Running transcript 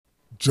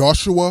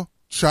Joshua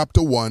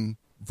chapter 1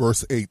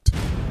 verse 8.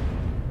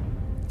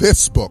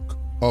 This book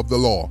of the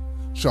law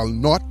shall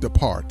not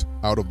depart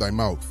out of thy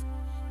mouth,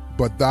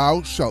 but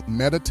thou shalt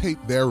meditate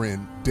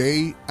therein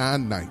day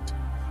and night,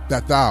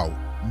 that thou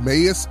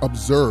mayest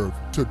observe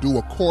to do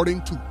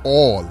according to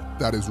all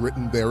that is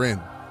written therein.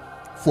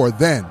 For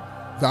then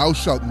thou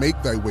shalt make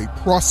thy way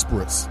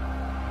prosperous,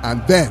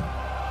 and then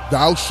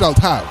thou shalt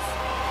have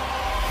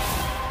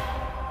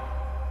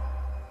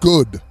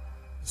good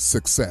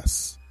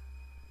success.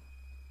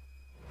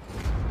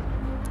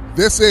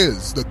 This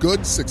is the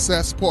Good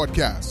Success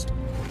Podcast.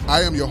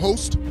 I am your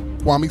host,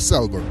 Kwame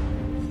Selber.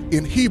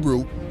 In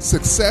Hebrew,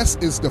 success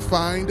is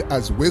defined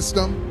as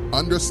wisdom,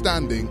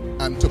 understanding,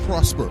 and to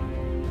prosper.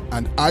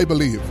 And I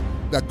believe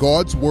that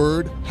God's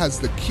Word has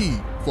the key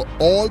for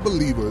all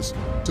believers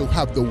to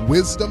have the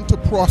wisdom to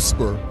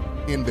prosper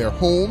in their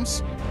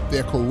homes,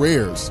 their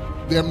careers,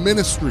 their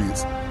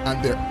ministries,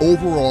 and their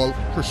overall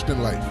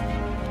Christian life.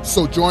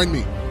 So join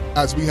me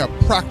as we have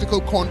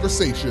practical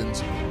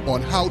conversations on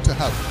how to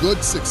have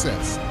good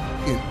success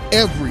in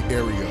every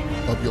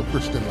area of your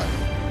Christian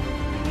life.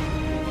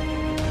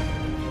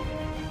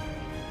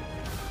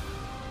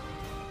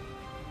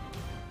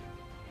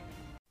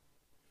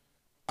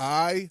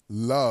 I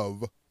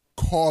love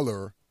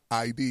caller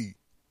ID.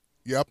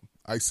 Yep,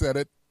 I said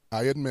it.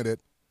 I admit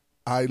it.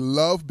 I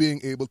love being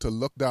able to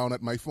look down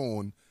at my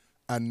phone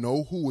and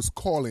know who is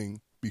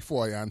calling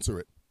before I answer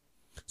it.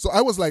 So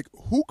I was like,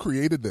 who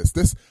created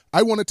this?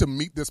 I wanted to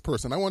meet this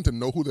person. I wanted to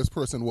know who this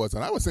person was.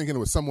 And I was thinking it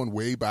was someone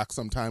way back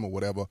sometime or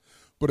whatever.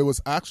 But it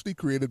was actually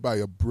created by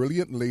a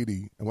brilliant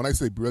lady. And when I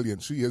say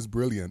brilliant, she is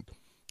brilliant,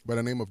 by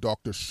the name of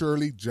Dr.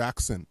 Shirley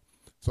Jackson.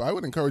 So I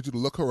would encourage you to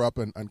look her up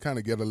and kind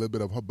of get a little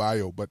bit of her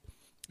bio. But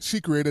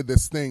she created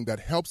this thing that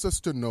helps us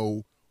to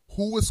know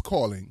who is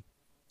calling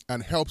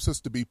and helps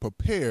us to be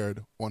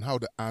prepared on how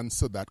to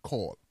answer that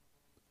call.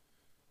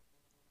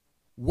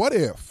 What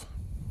if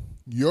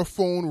your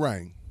phone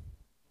rang,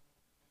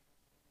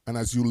 and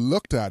as you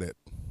looked at it,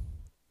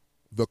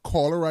 the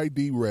caller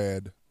ID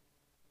read,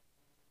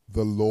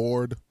 "The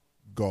Lord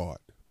God"?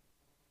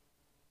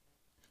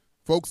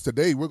 Folks,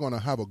 today we're going to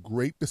have a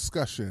great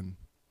discussion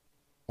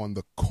on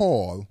the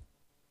call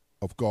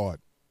of God.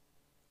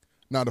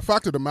 Now, the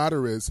fact of the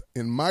matter is,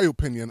 in my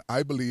opinion,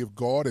 I believe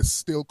God is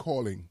still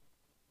calling.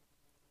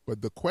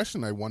 But the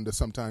question I wonder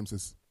sometimes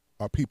is,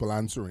 are people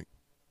answering?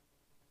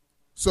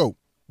 So,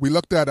 I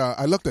looked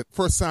at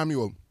 1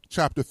 Samuel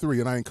chapter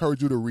 3, and I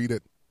encourage you to read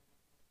it.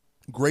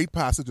 Great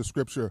passage of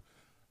scripture.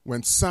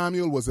 When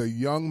Samuel was a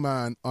young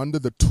man under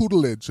the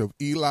tutelage of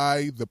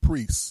Eli the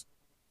priest,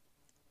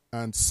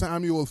 and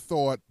Samuel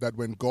thought that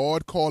when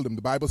God called him,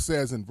 the Bible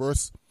says in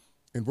verse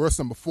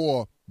number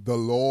 4, the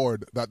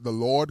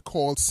Lord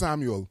called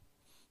Samuel.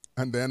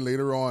 And then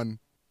later on,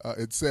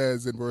 it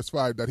says in verse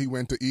 5 that he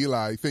went to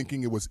Eli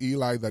thinking it was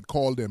Eli that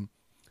called him.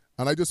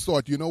 And I just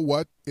thought, you know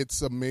what?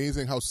 It's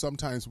amazing how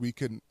sometimes we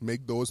can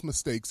make those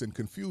mistakes and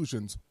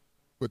confusions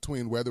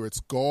between whether it's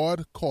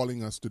God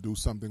calling us to do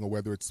something or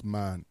whether it's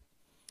man.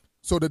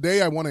 So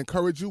today I want to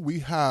encourage you. We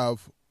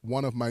have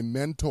one of my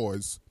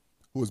mentors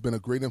who has been a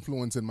great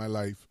influence in my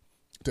life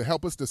to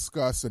help us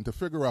discuss and to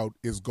figure out,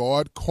 is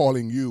God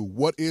calling you?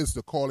 What is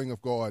the calling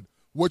of God?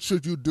 What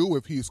should you do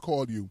if he's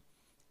called you?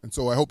 And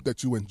so I hope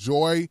that you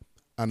enjoy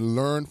and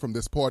learn from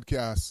this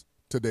podcast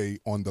today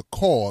on the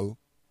call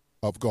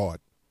of God.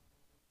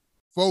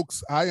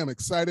 Folks, I am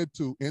excited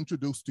to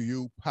introduce to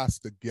you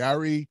Pastor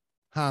Gary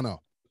Hanna.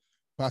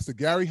 Pastor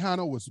Gary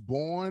Hanna was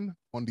born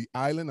on the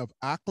island of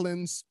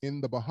Acklins in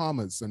the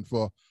Bahamas. And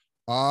for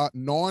our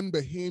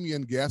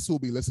non-Bahamian guests who will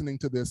be listening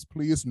to this,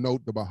 please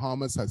note the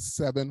Bahamas has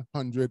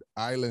 700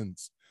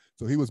 islands.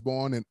 So he was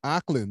born in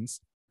Acklins,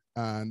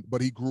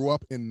 but he grew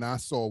up in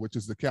Nassau, which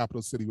is the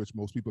capital city, which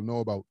most people know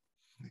about.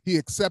 He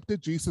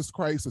accepted Jesus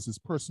Christ as his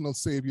personal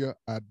savior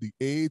at the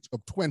age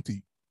of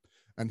 20.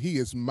 And he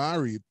is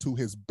married to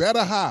his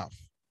better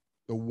half,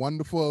 the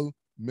wonderful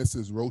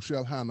Mrs.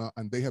 Rochelle Hanna,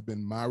 and they have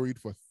been married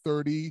for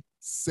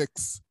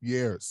 36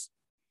 years.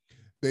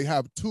 They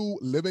have 2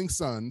 living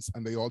sons,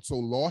 and they also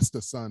lost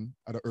a son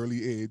at an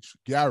early age,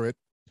 Garrett,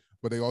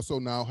 but they also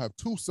now have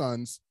 2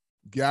 sons,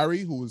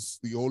 Gary, who is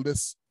the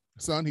oldest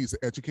son. He's an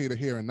educator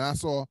here in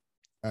Nassau,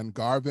 and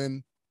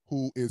Garvin,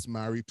 who is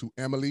married to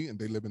Emily, and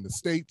they live in the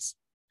States,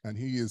 and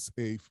he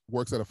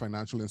works at a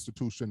financial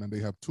institution, and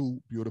they have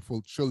 2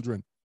 beautiful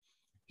children.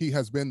 He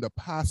has been the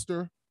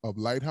pastor of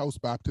Lighthouse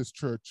Baptist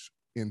Church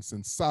in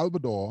San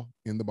Salvador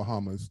in the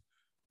Bahamas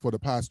for the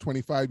past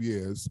 25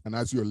 years. And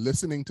as you're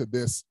listening to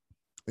this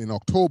in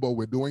October,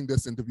 we're doing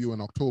this interview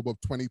in October of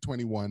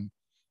 2021.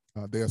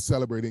 They are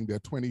celebrating their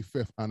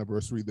 25th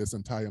anniversary this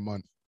entire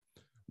month.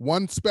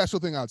 One special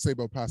thing I'd say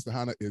about Pastor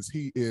Hanna is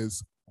he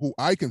is who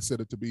I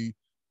consider to be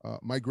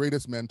my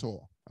greatest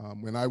mentor.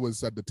 When I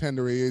was at the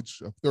tender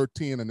age of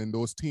 13 and in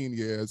those teen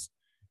years,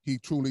 he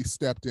truly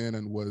stepped in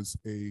and was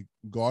a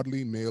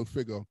godly male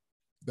figure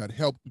that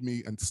helped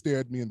me and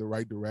steered me in the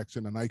right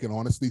direction. And I can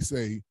honestly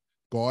say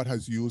God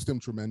has used him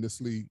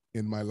tremendously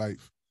in my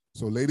life.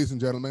 So ladies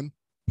and gentlemen,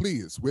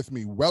 please, with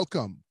me,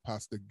 welcome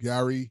Pastor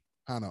Gary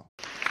Hanna.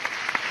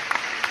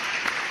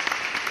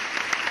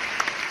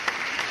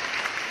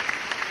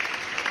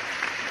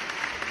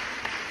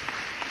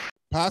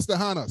 Pastor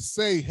Hannah,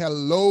 say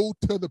hello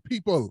to the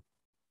people.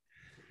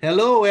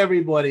 Hello,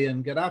 everybody,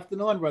 and good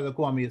afternoon, Brother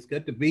Kwame. It's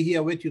good to be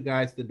here with you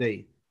guys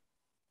today.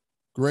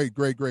 Great.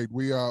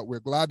 We're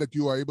glad that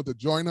you are able to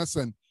join us,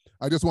 and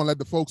I just want to let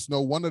the folks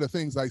know one of the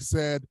things I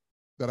said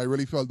that I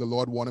really felt the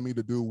Lord wanted me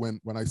to do when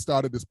I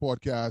started this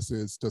podcast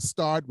is to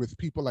start with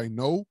people I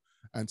know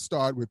and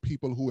start with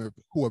people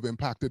who have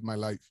impacted my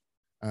life.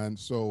 And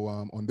so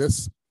on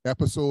this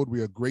episode,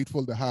 we are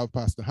grateful to have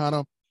Pastor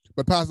Hannah.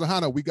 But Pastor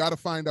Hannah, we got to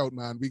find out,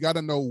 man. We got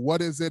to know what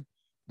is it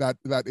that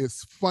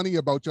is funny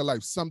about your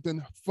life,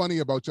 something funny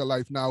about your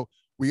life. Now,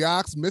 we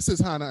asked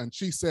Mrs. Hannah, and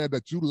she said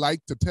that you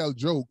like to tell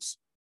jokes,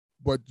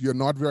 but you're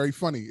not very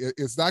funny.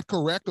 Is that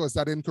correct or is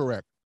that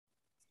incorrect?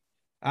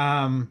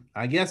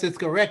 I guess it's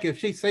correct if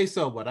she says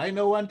so, but I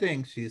know one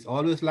thing, she's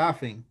always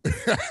laughing.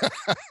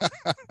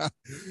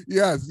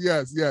 Yes.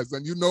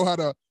 And you know how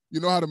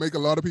to make a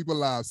lot of people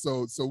laugh.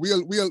 So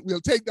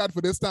we'll take that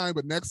for this time,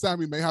 but next time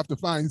we may have to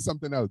find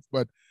something else.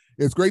 But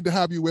it's great to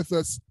have you with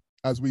us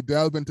as we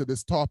delve into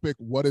this topic,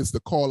 what is the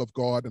call of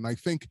God? And I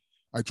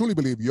truly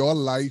believe your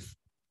life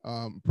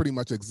pretty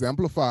much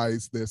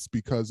exemplifies this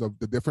because of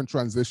the different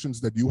transitions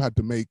that you had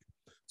to make.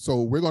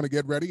 So we're going to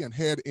get ready and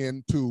head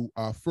into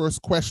our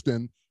first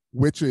question,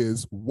 which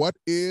is, what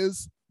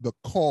is the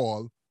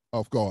call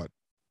of God?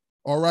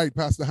 All right,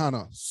 Pastor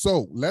Hannah.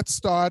 So let's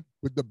start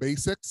with the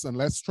basics and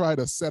let's try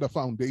to set a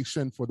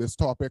foundation for this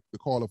topic, the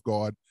call of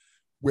God,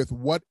 with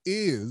what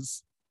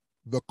is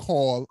the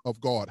call of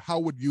God? How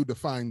would you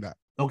define that?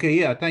 Okay,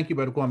 yeah, thank you,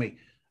 Brother Kwame.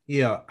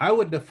 Yeah, I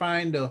would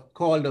define the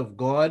call of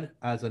God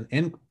as an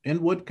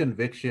inward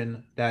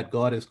conviction that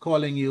God is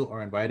calling you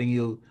or inviting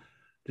you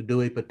to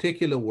do a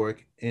particular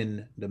work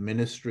in the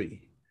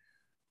ministry.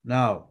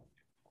 Now,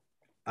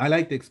 I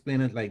like to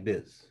explain it like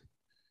this.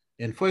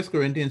 In 1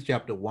 Corinthians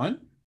chapter 1,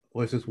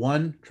 verses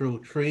 1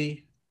 through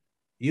 3,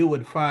 you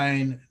would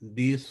find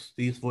these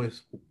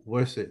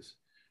verses.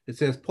 It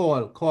says,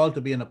 Paul, called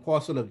to be an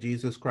apostle of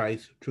Jesus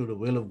Christ through the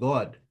will of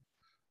God,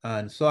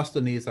 and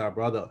Sosthenes our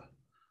brother,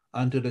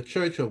 unto the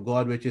church of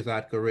God which is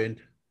at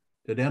Corinth,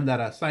 to them that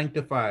are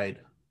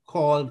sanctified,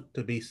 called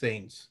to be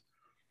saints,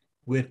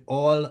 with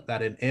all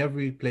that in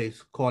every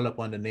place call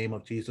upon the name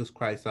of Jesus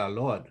Christ our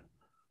Lord,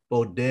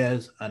 both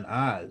theirs and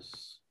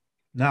ours.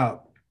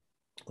 Now,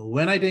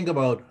 when I think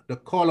about the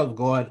call of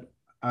God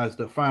as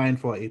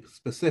defined for a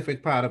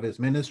specific part of his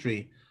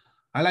ministry,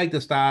 I like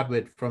to start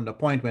with from the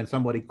point when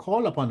somebody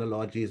called upon the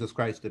Lord Jesus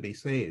Christ to be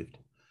saved.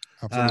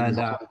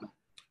 Absolutely. And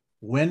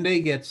when they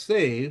get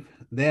saved,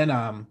 then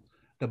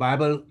the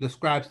Bible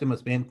describes them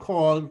as being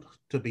called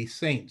to be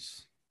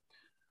saints.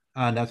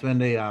 And that's when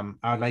they,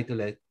 I'd like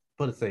to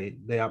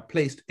they are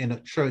placed in a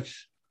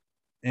church,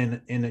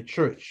 in a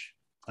church.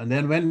 And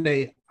then when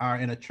they are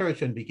in a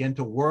church and begin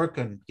to work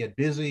and get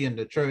busy in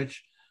the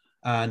church,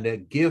 and their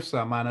gifts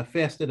are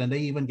manifested and they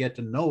even get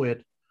to know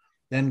it,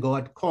 then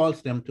God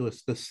calls them to a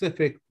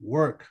specific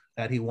work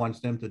that he wants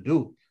them to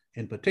do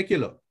in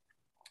particular.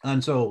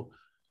 And so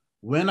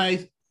when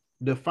I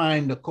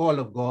define the call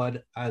of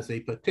God as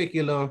a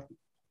particular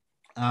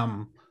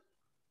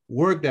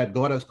work that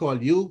God has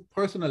called you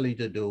personally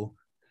to do,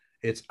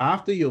 it's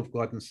after you've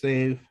gotten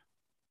saved,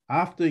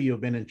 after you've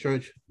been in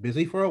church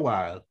busy for a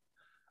while,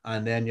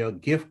 and then your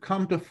gift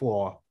come to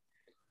fore,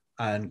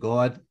 and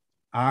God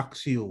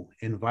asks you,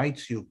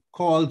 invites you,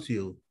 calls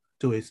you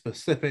to a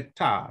specific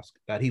task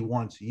that he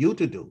wants you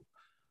to do.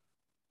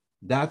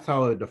 That's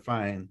how I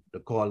define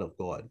the call of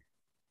God.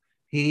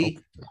 He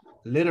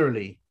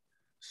literally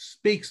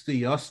speaks to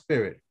your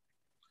spirit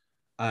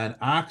and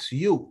asks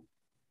you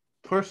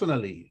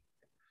personally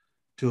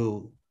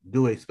to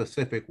do a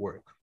specific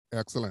work.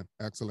 Excellent.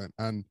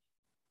 And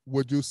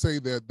would you say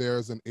that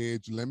there's an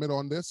age limit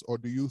on this, or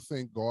do you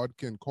think God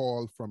can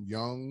call from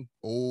young,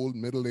 old,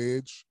 middle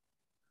age?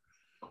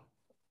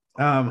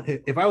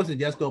 If I was to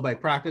just go by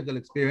practical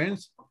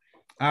experience,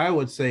 I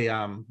would say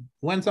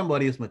when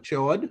somebody is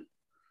matured,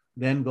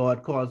 then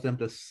God calls them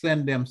to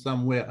send them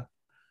somewhere.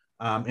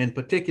 In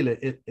particular,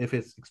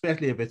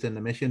 especially if it's in the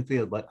mission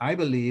field. But I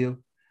believe,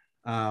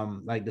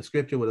 like the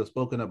scripture would have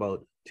spoken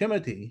about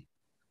Timothy,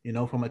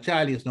 from a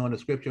child he's known the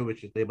scripture,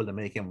 which is able to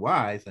make him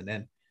wise. And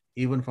then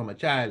even from a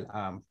child,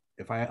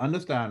 if I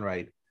understand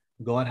right,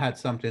 God had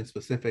something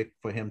specific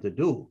for him to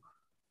do.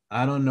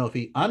 I don't know if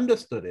he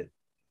understood it,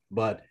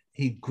 but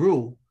he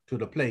grew to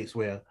the place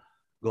where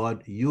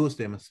God used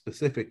him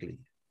specifically.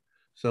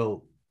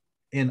 So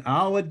in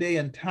our day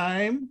and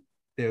time,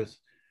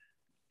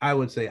 I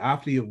would say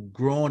after you've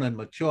grown and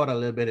matured a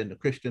little bit in the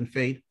Christian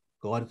faith,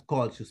 God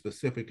calls you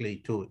specifically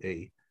to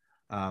a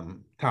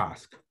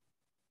task.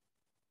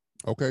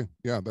 Okay,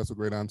 yeah, that's a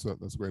great answer.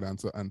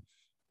 And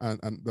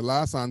the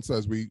last answer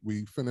as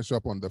we finish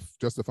up on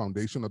just the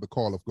foundation of the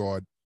call of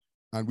God,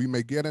 and we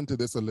may get into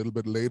this a little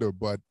bit later,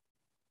 but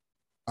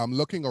I'm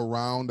looking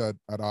around at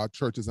our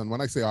churches, and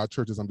when I say our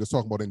churches, I'm just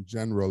talking about in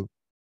general,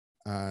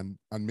 and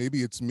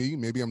maybe it's me,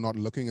 maybe I'm not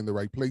looking in the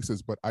right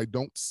places, but I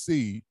don't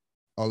see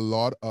a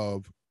lot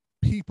of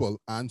people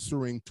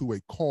answering to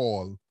a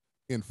call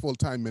in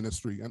full-time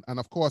ministry. And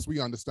of course, we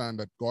understand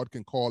that God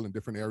can call in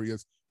different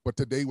areas. but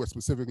today we're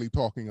specifically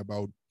talking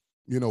about,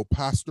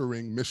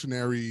 pastoring,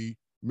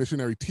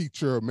 missionary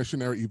teacher,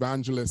 missionary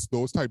evangelist,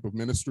 those type of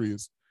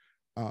ministries.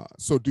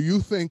 So do you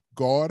think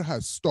God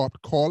has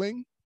stopped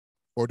calling,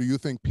 or do you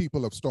think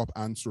people have stopped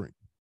answering?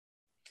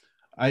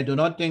 I do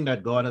not think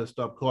that God has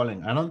stopped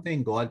calling. I don't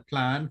think God's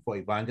plan for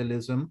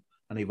evangelism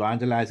and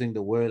evangelizing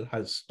the world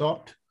has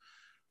stopped.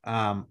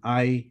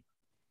 I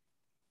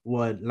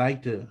would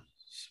like to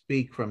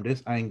speak from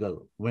this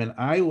angle. When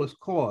I was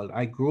called,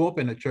 I grew up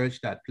in a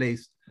church that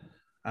placed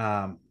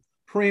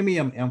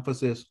premium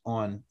emphasis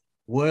on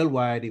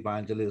worldwide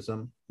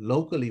evangelism,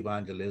 local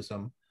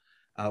evangelism,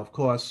 of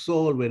course,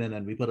 soul winning,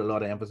 and we put a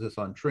lot of emphasis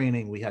on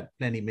training. We had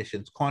plenty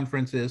missions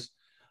conferences.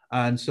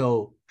 And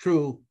so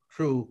through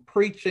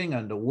preaching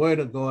and the word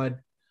of God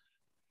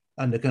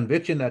and the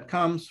conviction that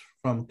comes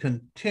from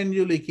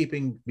continually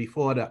keeping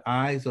before the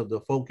eyes of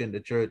the folk in the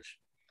church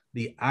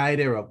the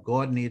idea of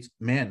God needs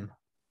men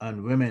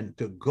and women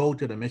to go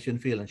to the mission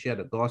field and share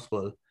the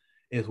gospel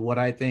is what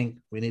I think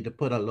we need to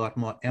put a lot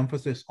more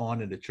emphasis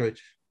on in the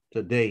church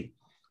today.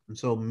 And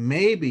so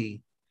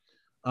maybe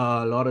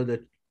a lot of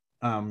the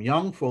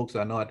young folks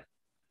are not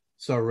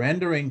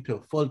surrendering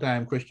to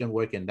full-time Christian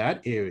work in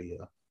that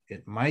area.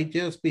 It might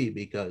just be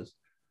because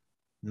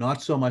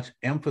not so much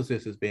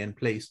emphasis is being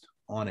placed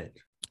on it.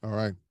 All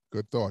right,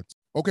 good thoughts.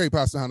 Okay,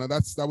 Pastor Hannah,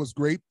 that was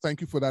great.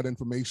 Thank you for that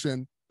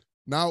information.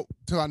 Now,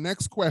 to our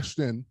next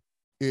question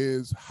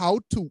is how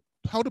to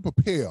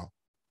prepare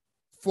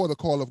for the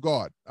call of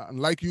God. And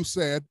like you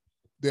said,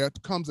 there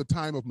comes a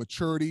time of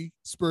maturity,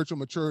 spiritual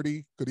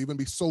maturity, could even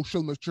be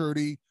social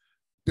maturity.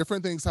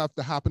 Different things have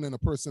to happen in a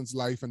person's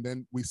life, and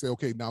then we say,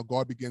 okay, now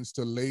God begins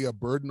to lay a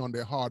burden on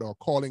their heart or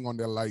calling on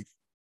their life.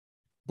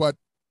 But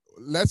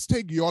let's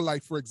take your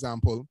life, for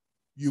example.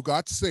 You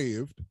got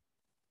saved,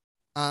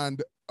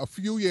 and a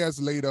few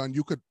years later, and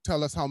you could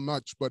tell us how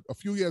much, but a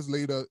few years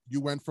later, you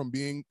went from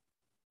being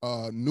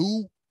a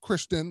new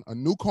Christian, a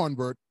new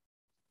convert,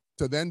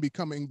 to then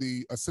becoming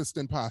the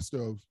assistant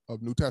pastor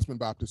of New Testament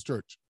Baptist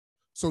Church.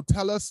 So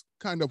tell us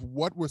kind of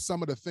what were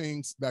some of the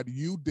things that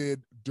you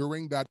did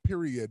during that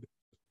period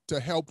to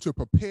help to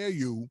prepare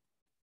you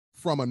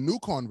from a new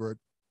convert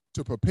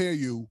to prepare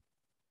you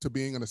to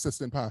being an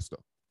assistant pastor?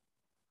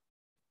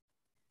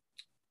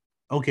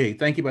 Okay,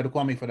 thank you, Brother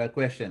Kwame, for that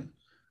question.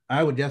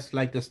 I would just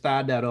like to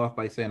start that off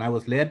by saying I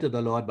was led to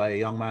the Lord by a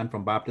young man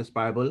from Baptist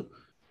Bible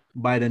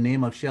by the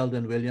name of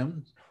Sheldon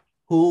Williams,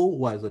 who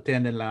was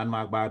attending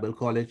Landmark Bible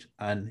College,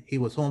 and he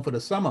was home for the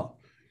summer.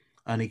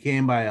 And he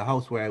came by a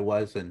house where I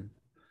was and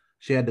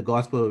shared the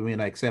gospel with me,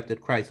 and I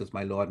accepted Christ as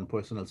my Lord and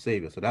personal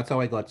Savior. So that's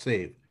how I got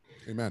saved.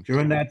 Amen.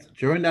 During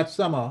that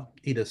summer,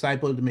 he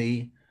discipled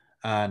me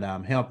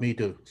and helped me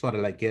to sort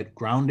of like get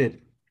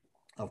grounded.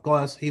 Of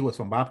course, he was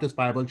from Baptist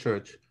Bible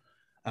Church,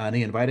 and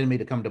he invited me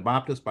to come to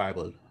Baptist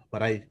Bible,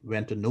 but I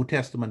went to New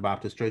Testament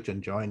Baptist Church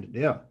and joined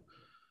there.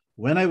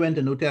 When I went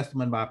to New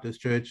Testament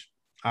Baptist Church,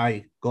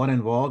 I got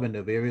involved in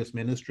the various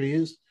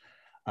ministries,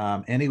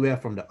 anywhere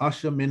from the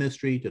usher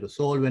ministry to the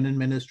soul winning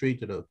ministry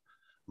to the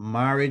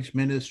marriage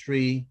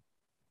ministry,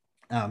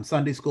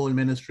 Sunday school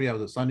ministry. I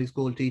was a Sunday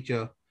school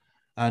teacher.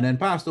 And then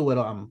Pastor would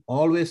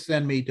always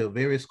send me to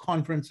various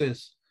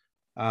conferences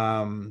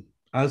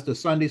as the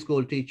Sunday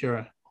school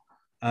teacher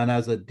and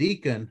as a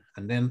deacon,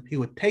 and then he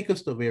would take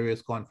us to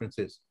various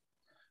conferences.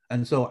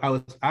 And so I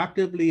was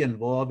actively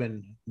involved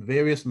in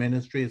various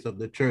ministries of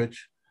the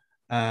church.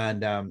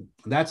 And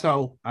that's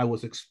how I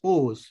was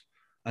exposed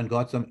and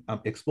got some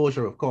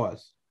exposure, of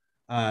course.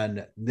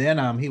 And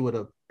then he would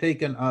have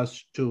taken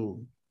us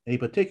to a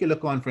particular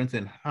conference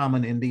in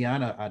Hammond,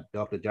 Indiana at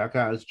Dr. Jack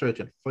Hyles Church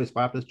and First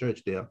Baptist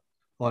Church there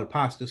called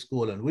Pastor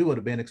School. And we would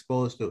have been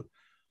exposed to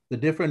the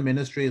different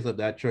ministries of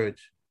that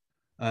church.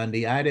 And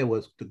the idea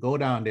was to go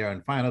down there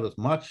and find out as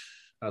much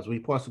as we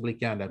possibly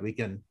can that we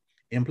can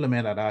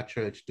implement at our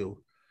church to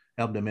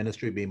help the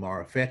ministry be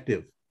more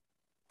effective.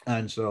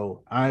 And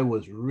so I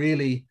was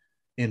really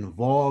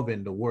involved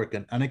in the work,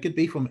 and it could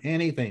be from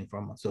anything,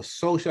 from the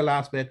social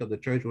aspect of the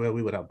church where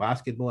we would have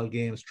basketball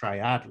games,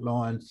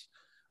 triathlons,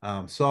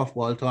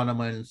 softball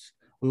tournaments,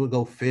 we would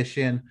go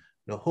fishing.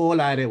 The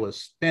whole idea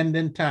was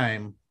spending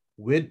time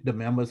with the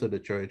members of the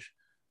church,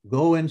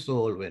 going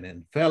soul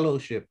winning,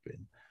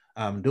 fellowshipping,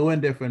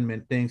 doing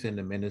different things in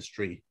the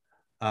ministry.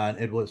 And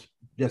it was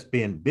just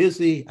being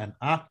busy and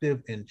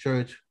active in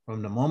church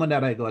from the moment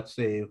that I got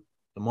saved,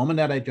 the moment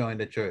that I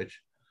joined the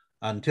church,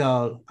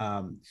 until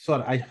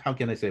how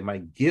can I say, my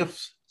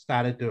gifts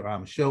started to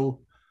show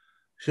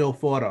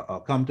forth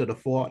or come to the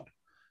fore.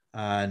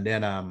 And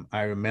then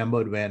I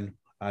remembered when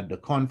at the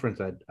conference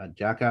at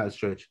Jack Hyles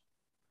Church,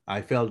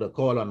 I felt a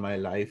call on my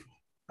life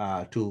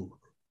to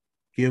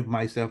give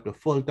myself the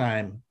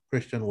full-time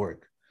Christian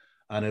work.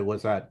 And it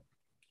was at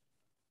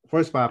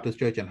First Baptist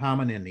Church in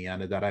Hammond,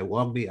 Indiana, that I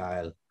walked the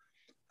aisle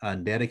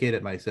and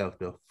dedicated myself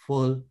to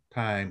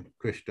full-time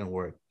Christian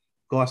work.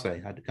 Of course, I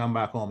had to come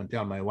back home and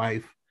tell my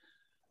wife,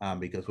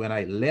 because when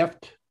I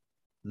left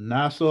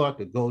Nassau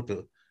to go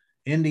to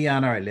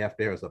Indiana, I left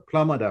there as a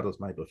plumber. That was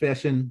my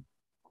profession.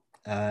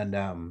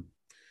 And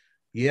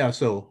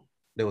so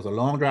There was a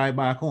long drive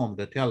back home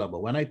to tell her,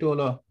 but when I told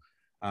her,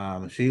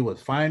 she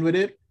was fine with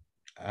it.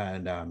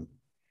 And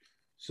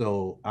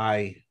so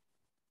I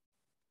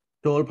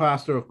told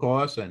pastor, of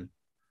course, and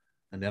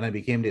then I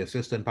became the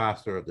assistant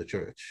pastor of the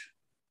church.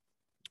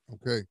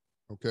 Okay.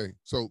 Okay.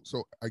 So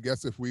I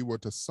guess if we were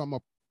to sum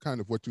up kind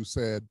of what you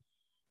said,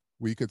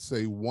 we could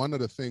say one of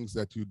the things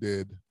that you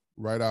did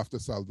right after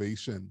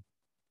salvation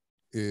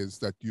is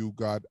that you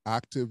got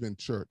active in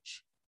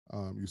church.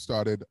 You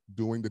started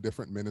doing the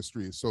different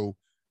ministries. So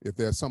if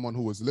there's someone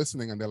who is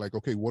listening and they're like,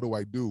 okay, what do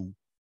I do?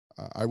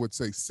 I would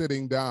say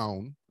sitting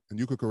down, and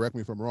you could correct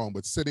me if I'm wrong,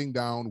 but sitting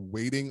down,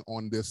 waiting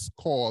on this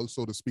call,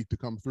 so to speak, to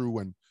come through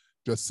and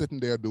just sitting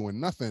there doing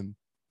nothing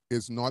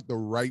is not the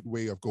right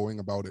way of going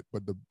about it.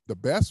 But the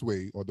best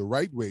way or the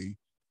right way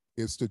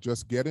is to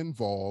just get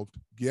involved,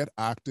 get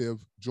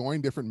active,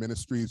 join different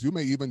ministries. You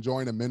may even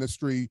join a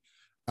ministry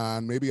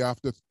and maybe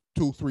after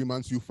 2-3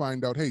 months, you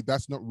find out, hey,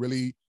 that's not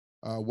really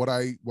what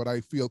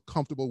I feel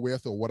comfortable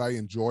with or what I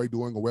enjoy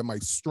doing or where my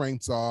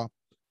strengths are.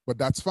 But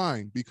that's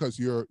fine because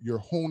you're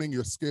honing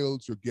your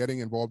skills, you're getting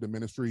involved in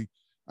ministry.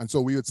 And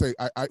so we would say,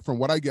 from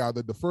what I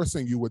gathered, the first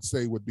thing you would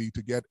say would be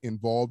to get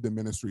involved in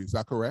ministry. Is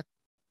that correct?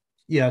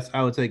 Yes,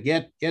 I would say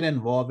get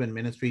involved in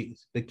ministry.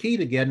 The key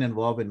to getting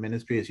involved in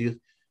ministry is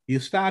you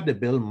start to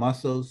build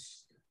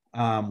muscles,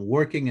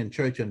 working in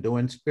church and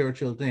doing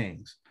spiritual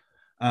things.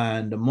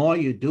 And the more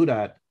you do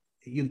that,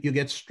 you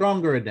get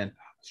stronger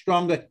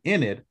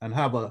in it and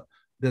have a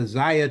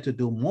desire to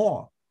do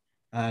more.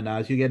 And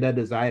as you get that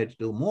desire to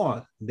do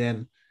more,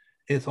 then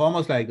it's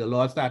almost like the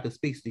Lord starts to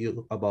speak to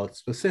you about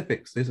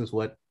specifics. This is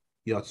what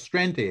your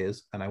strength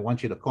is, and I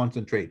want you to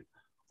concentrate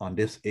on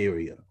this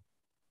area.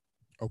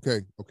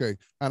 Okay, okay.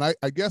 And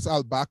I guess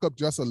I'll back up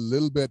just a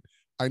little bit.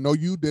 I know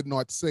you did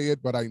not say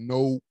it, but I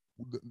know,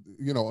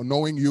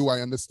 knowing you, I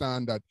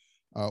understand that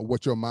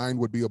what your mind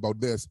would be about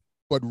this.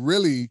 But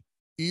really,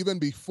 even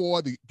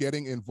before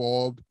getting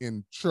involved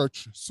in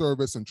church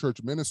service and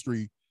church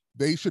ministry,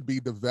 they should be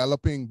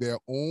developing their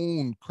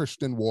own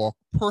Christian walk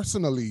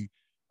personally,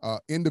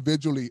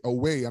 individually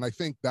away. And I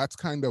think that's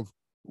kind of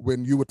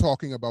when you were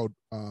talking about,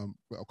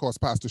 of course,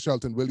 Pastor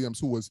Shelton Williams,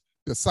 who was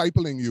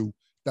discipling you,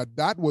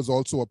 that was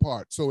also a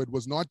part. So it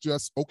was not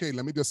just, okay,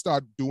 let me just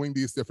start doing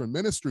these different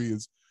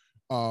ministries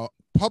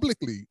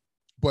publicly,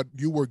 but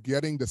you were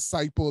getting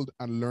discipled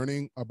and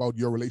learning about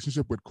your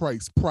relationship with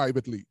Christ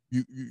privately.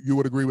 You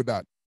would agree with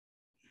that?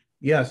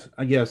 Yes,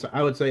 yes.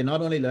 I would say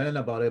not only learning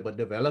about it, but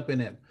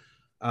developing it.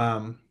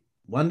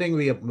 One thing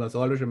we must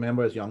always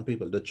remember as young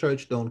people, the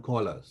church don't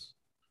call us.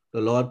 The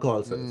Lord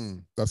calls us.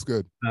 That's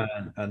good.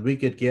 And we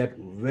could get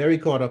very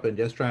caught up in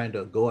just trying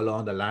to go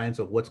along the lines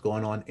of what's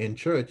going on in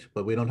church,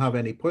 but we don't have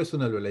any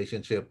personal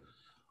relationship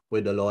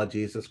with the Lord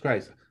Jesus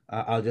Christ.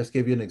 I'll just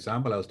give you an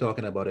example. I was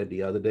talking about it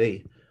the other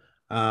day.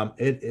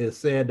 It is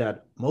said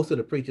that most of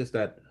the preachers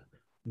that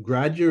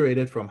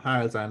graduated from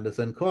Hyles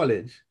Anderson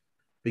College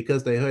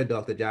because they heard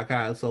Dr. Jack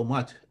Hyles so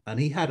much, and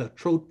he had a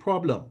throat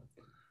problem.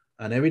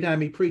 And every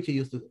time he preached, he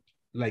used to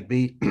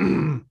be,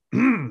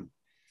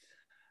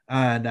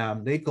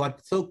 and they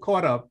got so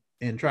caught up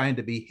in trying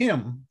to be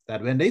him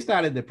that when they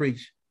started to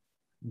preach,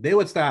 they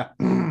would start,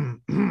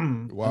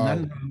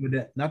 wow.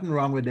 Nothing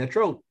wrong with their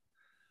throat.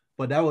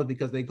 But that was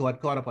because they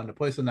got caught up on the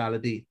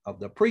personality of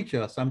the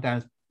preacher.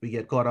 Sometimes we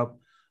get caught up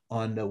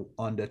on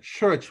the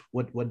church,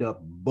 what the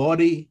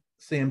body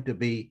seemed to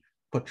be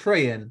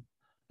portraying,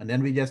 and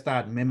then we just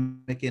start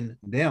mimicking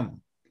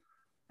them.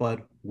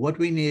 But what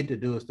we need to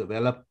do is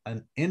develop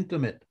an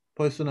intimate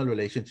personal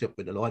relationship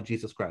with the Lord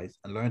Jesus Christ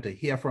and learn to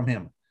hear from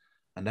him.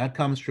 And that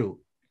comes through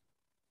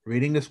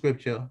reading the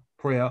scripture,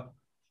 prayer,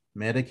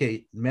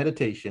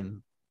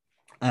 meditation,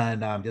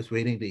 and just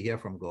waiting to hear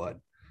from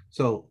God.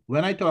 So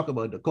when I talk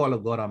about the call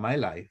of God on my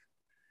life,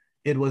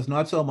 it was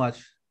not so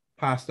much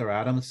Pastor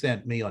Adams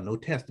sent me or New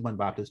Testament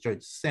Baptist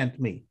Church sent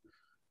me.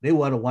 They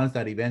were the ones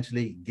that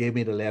eventually gave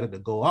me the letter to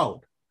go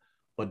out.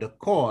 But the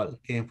call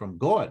came from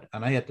God,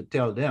 and I had to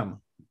tell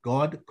them,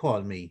 God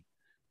called me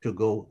to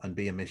go and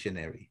be a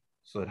missionary.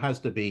 So it has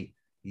to be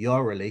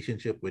your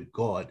relationship with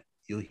God.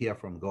 You hear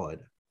from God.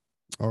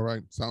 All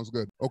right, sounds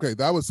good. Okay,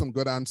 that was some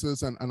good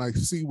answers, and I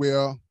see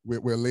where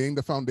we're laying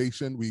the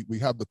foundation. We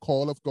have the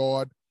call of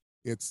God.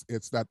 It's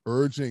that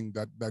urging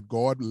that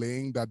God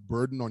laying that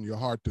burden on your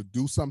heart to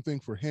do something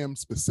for him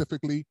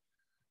specifically.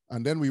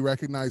 And then we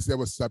recognize there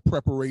was that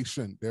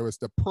preparation. There was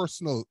the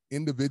personal,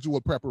 individual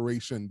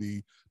preparation,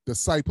 the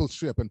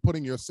discipleship, and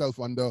putting yourself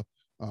under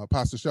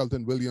Pastor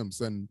Shelton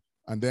Williams, and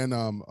then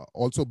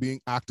also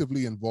being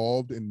actively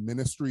involved in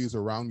ministries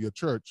around your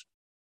church.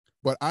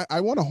 But I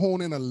want to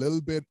hone in a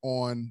little bit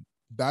on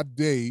that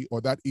day or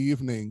that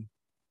evening,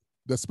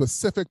 the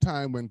specific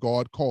time when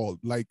God called.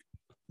 Like,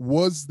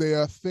 was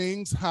there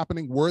things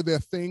happening? Were there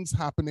things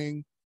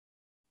happening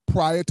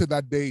prior to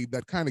that day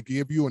that kind of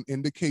gave you an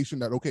indication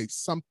that, okay,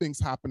 something's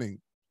happening?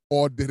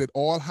 Or did it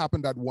all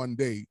happen that one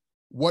day?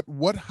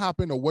 What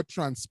happened or what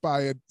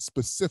transpired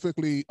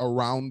specifically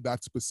around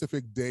that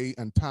specific day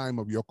and time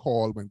of your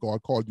call when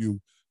God called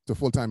you to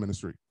full-time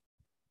ministry?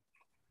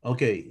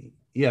 Okay.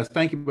 Yes.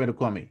 Thank you, Brother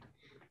Kwame.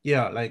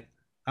 Yeah. Like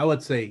I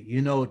would say,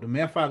 the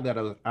mere fact that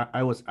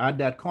I was at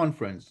that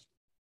conference,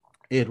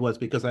 it was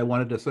because I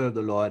wanted to serve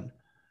the Lord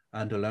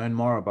and to learn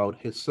more about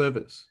his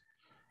service.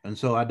 And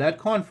so at that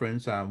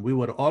conference, we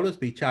would always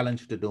be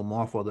challenged to do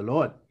more for the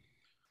Lord.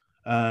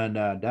 And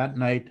that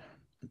night,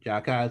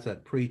 Jack Hyles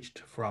had preached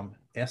from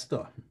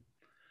Esther.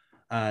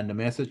 And the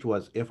message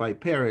was, if I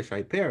perish,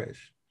 I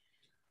perish.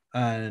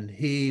 And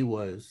he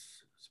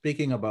was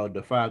speaking about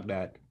the fact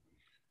that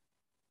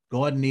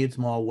God needs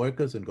more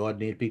workers and God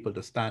needs people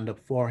to stand up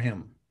for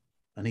him.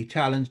 And he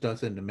challenged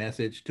us in the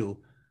message to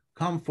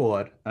come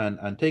forward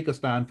and take a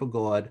stand for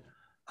God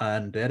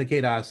and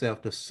dedicate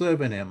ourselves to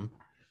serving him,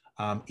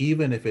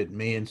 even if it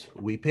means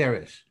we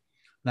perish.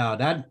 Now,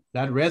 that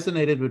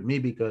resonated with me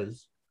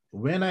because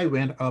when I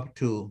went up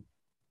to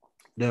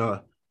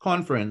the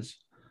conference,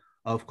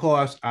 of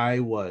course, I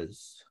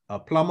was a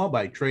plumber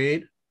by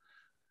trade.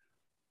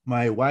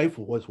 My wife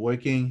was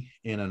working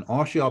in an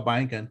offshore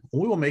bank, and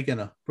we were making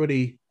a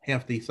pretty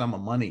hefty sum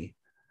of money.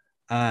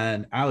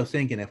 And I was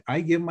thinking, if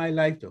I give my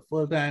life to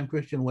full-time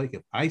Christian work,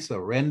 if I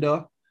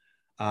surrender,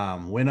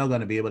 we're not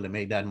going to be able to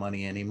make that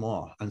money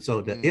anymore. And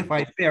so if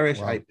I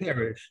perish, I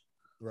perish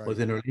was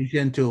in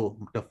relation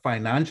to the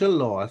financial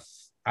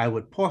loss I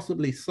would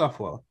possibly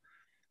suffer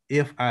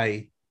if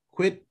I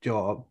quit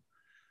job,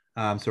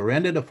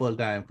 surrender to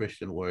full-time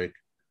Christian work,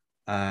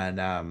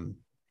 and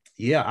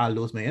I'll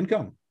lose my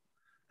income.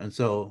 And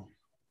so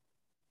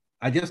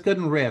I just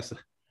couldn't rest.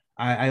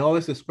 I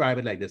always describe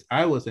it like this.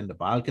 I was in the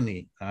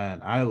balcony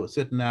and I was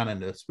sitting down,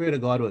 and the Spirit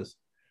of God was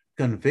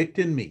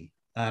convicting me.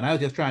 And I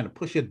was just trying to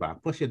push it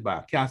back,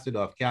 cast it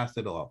off, cast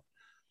it off.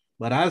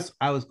 But as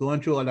I was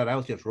going through all that, I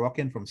was just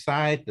rocking from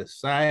side to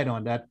side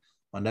on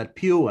that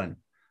pew, and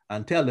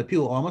until the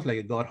pew almost like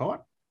it got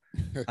hot.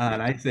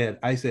 And I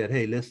said,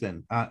 hey,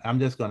 listen, I'm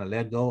just gonna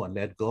let go and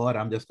let God.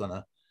 I'm just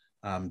gonna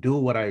do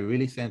what I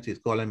really sense He's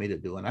calling me to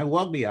do. And I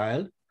walked the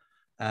aisle,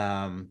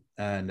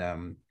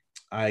 and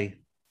I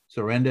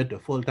surrendered to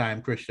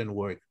full-time Christian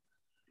work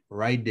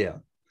right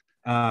there.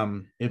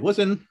 It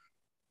wasn't,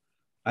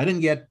 I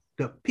didn't get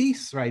the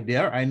peace right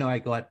there. I know I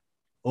got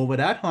over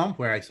that hump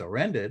where I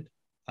surrendered.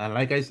 And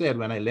like I said,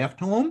 when I left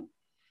home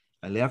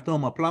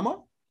a plumber.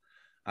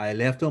 I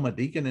left home a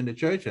deacon in the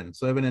church and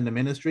serving in the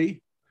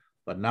ministry.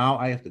 But now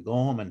I have to go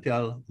home and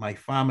tell my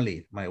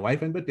family, my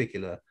wife in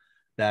particular,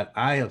 that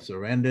I have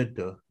surrendered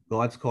to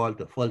God's call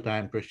to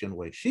full-time Christian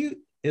work. She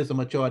is a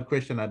matured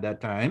Christian at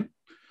that time.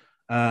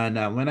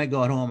 And when I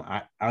got home,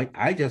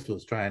 I just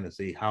was trying to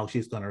see how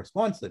she's going to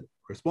respond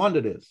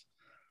to this.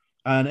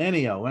 And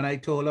anyhow, when I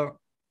told her,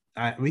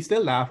 we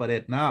still laugh at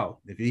it now.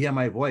 If you hear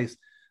my voice,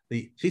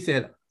 she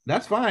said,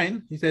 that's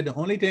fine. She said, the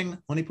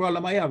only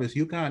problem I have is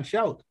you can't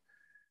shout.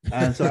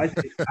 And so I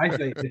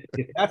say,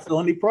 if that's the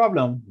only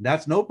problem,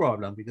 that's no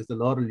problem, because the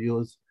Lord will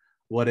use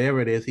whatever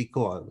it is He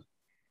called.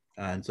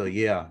 And so,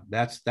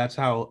 that's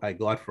how I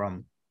got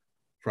from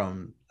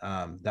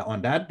that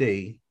on that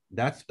day,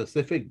 that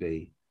specific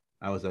day,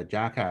 I was at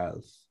Jack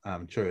Hyles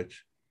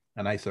church,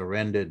 and I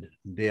surrendered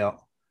there.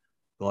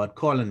 God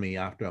calling me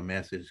after a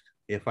message,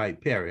 if I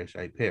perish,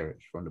 I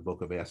perish, from the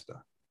book of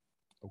Esther.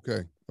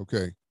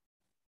 Okay.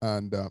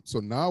 And so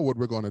now what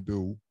we're going to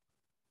do,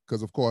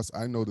 because of course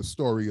I know the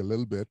story a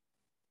little bit.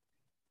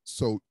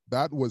 So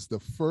that was the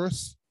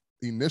first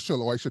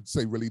initial, or I should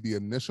say really the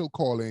initial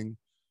calling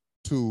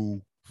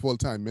to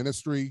full-time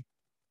ministry.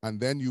 And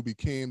then you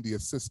became the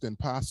assistant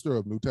pastor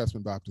of New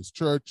Testament Baptist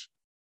Church.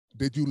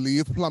 Did you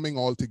leave plumbing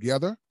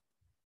altogether?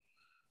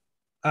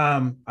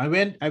 I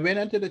went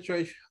into the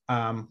church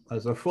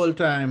as a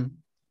full-time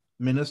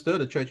minister.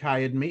 The church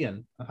hired me,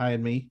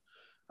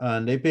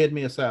 and they paid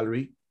me a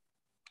salary.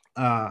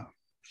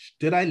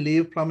 Did I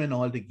leave plumbing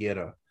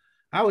altogether?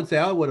 I would say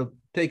I would have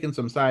taken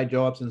some side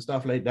jobs and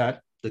stuff like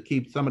that to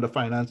keep some of the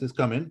finances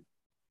coming,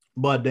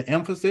 but the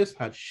emphasis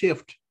had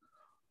shifted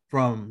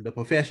from the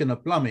profession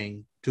of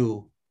plumbing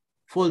to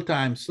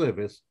full-time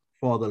service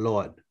for the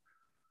Lord.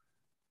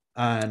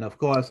 And of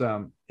course,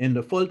 in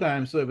the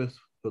full-time service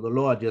for the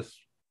Lord, just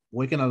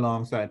working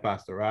alongside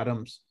Pastor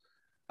Adams,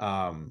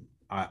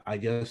 I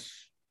just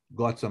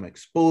got some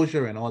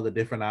exposure in all the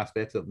different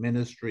aspects of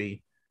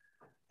ministry,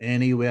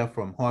 anywhere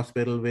from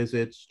hospital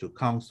visits to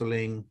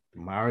counseling,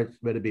 marriage,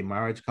 whether it be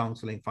marriage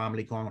counseling,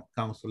 family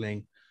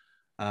counseling,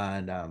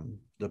 and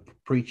the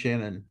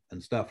preaching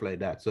and stuff like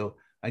that. So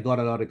I got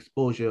a lot of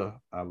exposure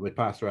with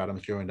Pastor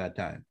Adams during that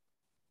time.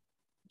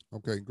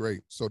 Okay,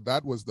 great. So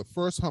that was the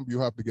first hump you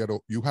had to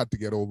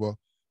get over.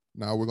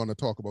 Now we're going to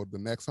talk about the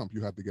next hump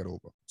you had to get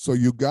over. So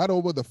you got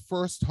over the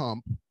first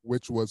hump,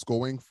 which was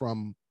going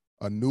from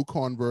a new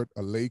convert,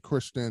 a lay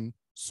Christian,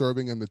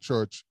 serving in the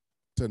church,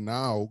 to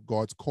now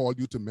God's called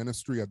you to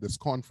ministry at this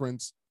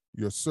conference.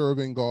 You're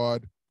serving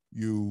God.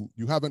 You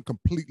haven't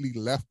completely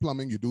left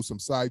plumbing. You do some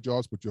side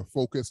jobs, but your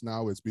focus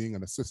now is being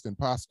an assistant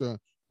pastor,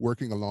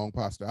 working along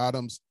Pastor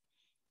Adams.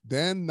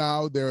 Then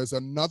now there is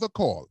another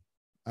call,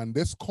 and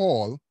this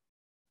call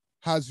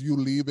has you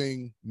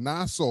leaving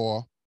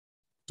Nassau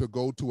to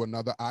go to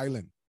another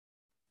island.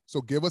 So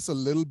give us a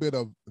little bit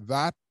of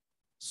that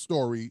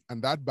story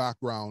and that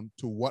background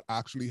to what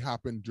actually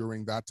happened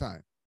during that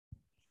time.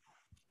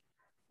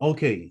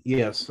 Okay,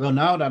 yes. So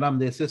now that I'm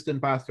the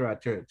assistant pastor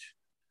at church,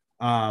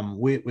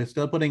 we're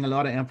still putting a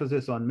lot of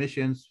emphasis on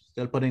missions,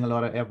 still putting a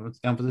lot of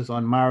emphasis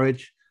on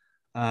marriage.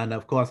 And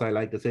of course, I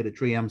like to say the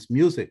 3M's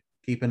music,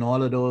 keeping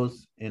all of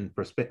those in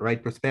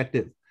right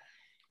perspective.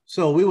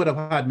 So we would have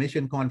had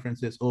mission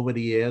conferences over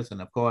the years,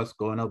 and of course,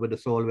 going up with the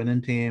soul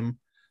winning team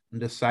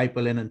and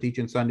discipling and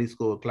teaching Sunday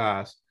school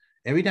class.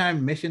 Every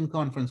time mission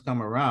conference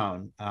come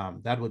around,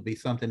 that would be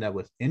something that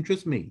would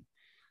interest me.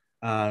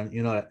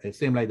 It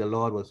seemed like the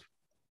Lord was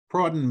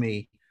prodding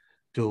me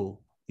to,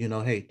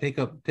 hey, take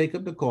up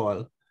the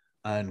call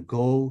and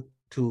go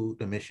to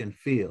the mission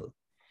field.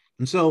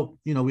 And so,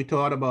 we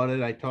thought about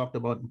it. I talked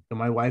to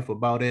my wife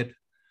about it,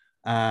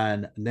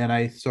 and then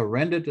I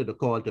surrendered to the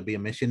call to be a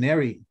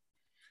missionary.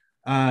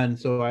 And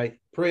so I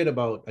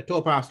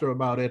told Pastor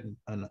about it,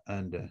 and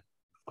of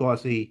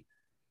course he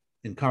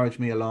encouraged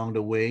me along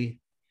the way.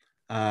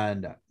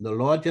 And the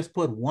Lord just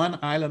put one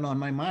island on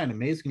my mind.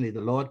 Amazingly,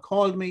 the Lord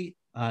called me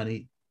and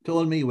he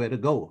told me where to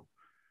go.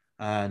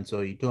 And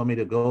so he told me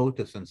to go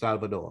to San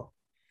Salvador.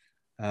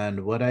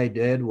 And what I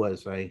did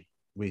was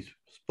we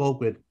spoke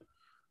with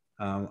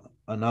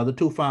another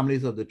two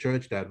families of the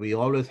church that we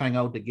always hang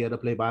out together,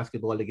 play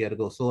basketball together,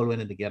 go soul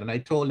winning together. And I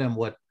told them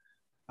what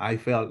I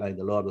felt like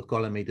the Lord was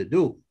calling me to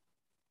do.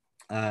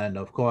 And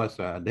of course,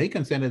 they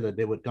consented that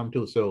they would come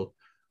too. So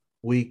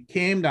we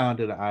came down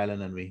to the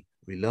island and we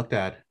looked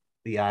at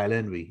the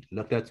island. We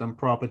looked at some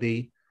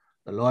property.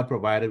 The Lord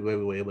provided where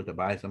we were able to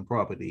buy some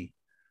property.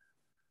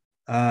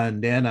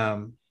 And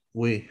then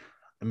we,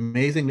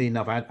 amazingly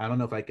enough, I don't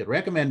know if I could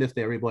recommend this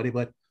to everybody,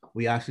 but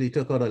we actually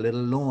took out a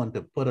little loan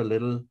to put a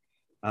little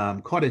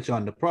cottage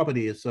on the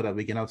property so that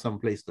we can have some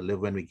place to live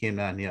when we came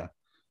down here.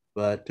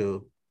 But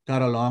to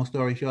cut a long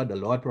story short, the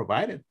Lord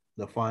provided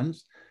the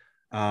funds.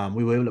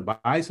 We were able to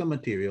buy some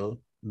material.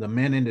 The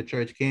men in the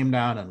church came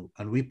down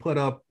and we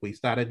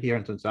started here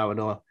in San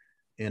Salvador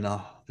in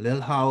a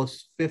little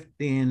house,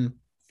 15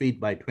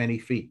 feet by 20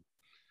 feet.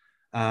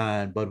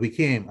 But we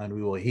came and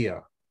we were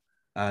here.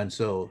 And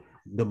so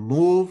the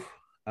move,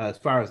 as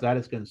far as that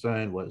is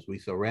concerned, was we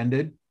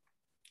surrendered.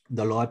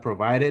 The Lord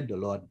provided, the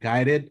Lord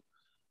guided.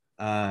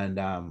 And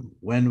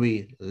when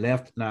we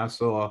left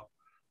Nassau,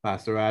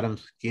 Pastor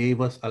Adams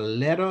gave us a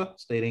letter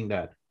stating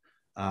that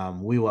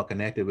we were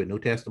connected with New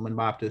Testament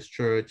Baptist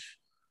Church.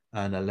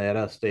 And the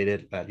letter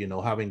stated that,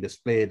 having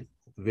displayed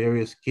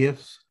various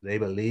gifts, they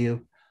believe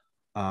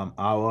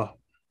our,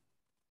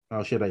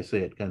 how should I say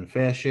it,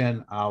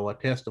 confession, our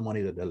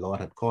testimony that the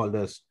Lord had called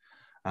us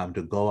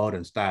to go out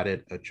and start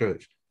a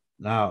church.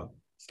 Now,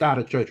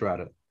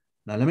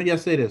 let me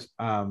just say this.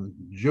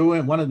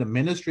 During one of the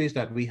ministries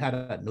that we had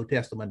at New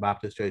Testament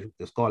Baptist Church,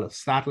 it's called a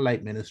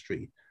satellite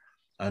ministry.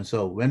 And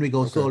so when we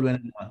go soul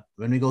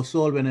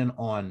winning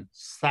on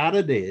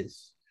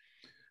Saturdays,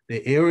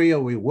 the area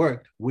we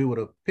worked, we would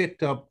have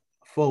picked up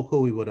folk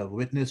who we would have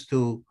witnessed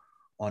to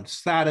on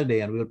Saturday,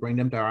 and we would bring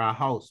them to our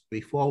house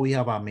before we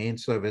have our main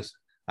service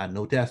at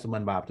New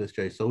Testament Baptist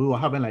Church. So we were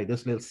having like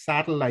this little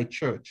satellite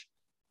church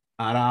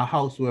at our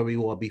house where we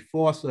were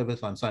before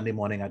service on Sunday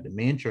morning at the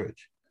main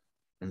church.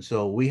 And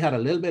so we had a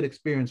little bit of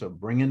experience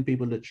of bringing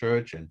people to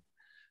church and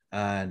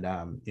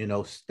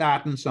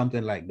starting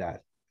something like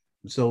that.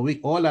 So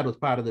all that was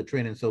part of the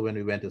training. So when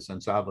we went to San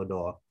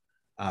Salvador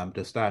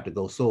to start to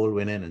go soul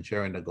winning and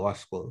sharing the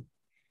gospel.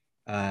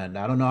 And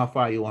I don't know how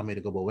far you want me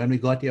to go, but when we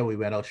got here, we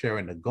went out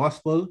sharing the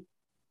gospel.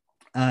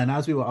 And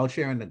as we were out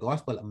sharing the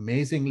gospel,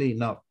 amazingly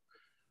enough,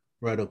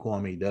 Brother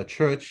Kwame, the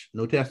church,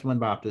 New Testament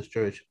Baptist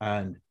Church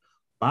and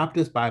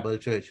Baptist Bible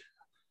Church,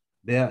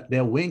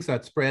 their wings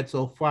had spread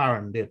so far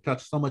and they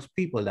touched so much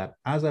people that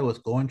as I was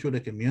going through the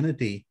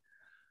community,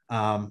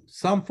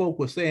 some folk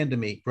were saying to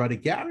me, Brother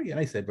Gary, and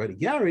I said, Brother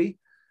Gary,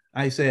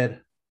 I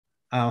said,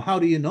 how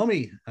do you know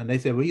me? And they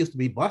said, we used to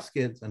be bus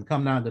kids and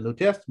come down to the New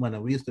Testament,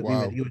 and we used to be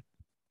with you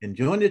and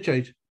join the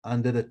church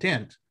under the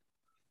tent.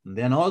 And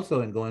then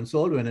also in going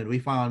soul winning, we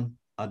found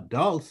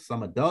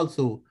some adults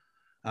who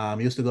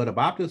used to go to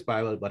Baptist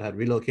Bible, but had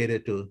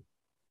relocated to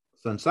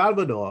San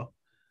Salvador,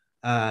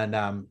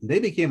 and they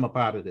became a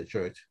part of the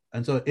church.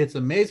 And so it's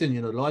amazing,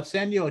 the Lord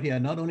sent you out here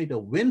not only to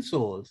win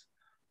souls,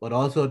 but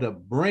also to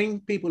bring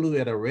people who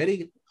had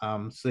already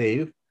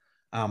saved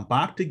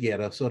back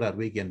together so that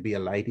we can be a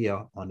light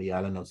here on the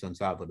island of San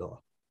Salvador.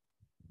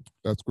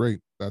 That's great.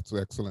 That's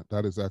excellent.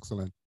 That is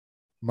excellent.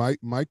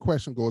 My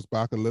question goes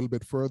back a little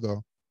bit further,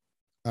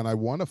 and I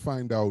want to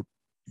find out,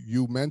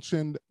 you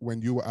mentioned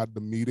when you were at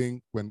the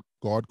meeting, when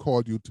God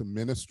called you to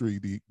ministry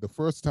the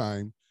first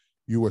time,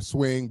 you were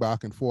swaying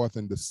back and forth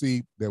in the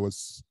seat. There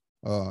was,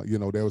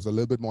 there was a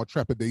little bit more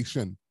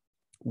trepidation.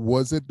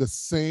 Was it the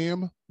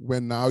same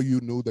when now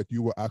you knew that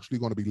you were actually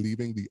going to be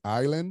leaving the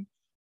island,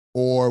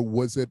 or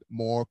was it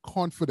more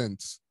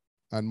confidence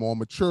and more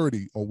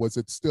maturity, or was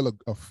it still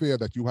a fear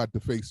that you had to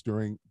face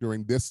during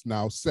this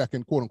now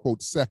second, quote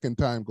unquote, second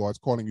time God's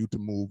calling you to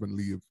move and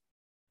leave?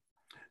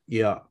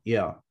 Yeah.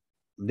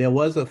 There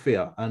was a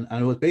fear, and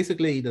it was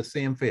basically the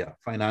same fear,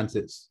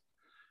 finances.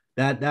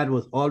 That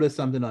was always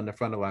something on the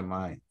front of my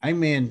mind. I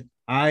mean,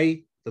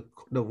 I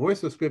the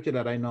verse of scripture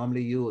that I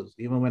normally use,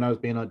 even when I was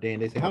being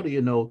ordained, they say, how do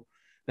you know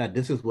that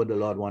this is what the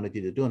Lord wanted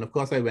you to do? And of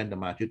course, I went to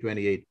Matthew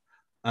 28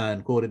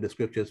 and quoted the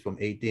scriptures from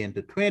 18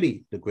 to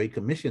 20, the Great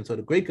Commission. So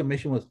the Great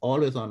Commission was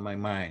always on my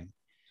mind.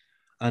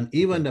 And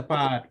even the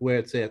part where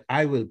it says,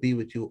 I will be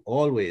with you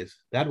always,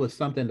 that was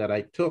something that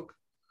I took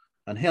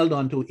and held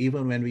on to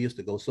even when we used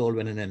to go soul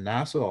winning in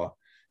Nassau.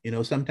 You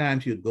know,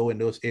 sometimes you'd go in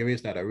those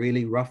areas that are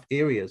really rough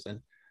areas,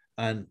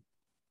 and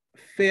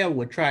fear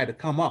would try to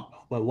come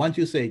up. But once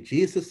you say,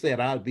 Jesus said,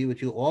 I'll be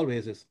with you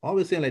always, it's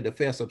always seemed like the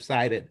fear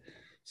subsided.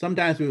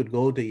 Sometimes we would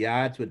go to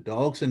yards with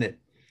dogs in it,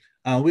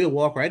 and we'll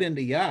walk right in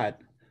the yard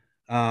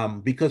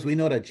because we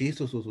know that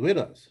Jesus was with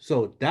us.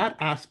 So that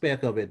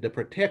aspect of it, the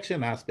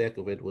protection aspect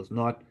of it, was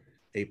not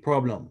a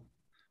problem.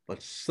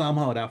 But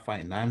somehow that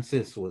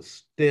finances was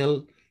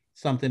still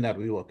something that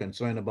we were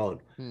concerned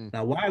about.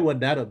 Now, why would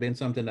that have been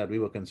something that we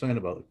were concerned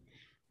about?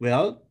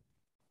 Well,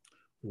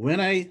 when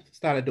I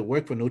started to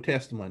work for New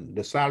Testament,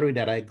 the salary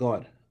that I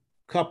got,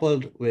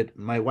 coupled with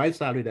my wife's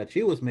salary that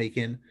she was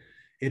making,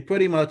 it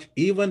pretty much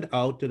evened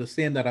out to the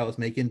same that I was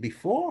making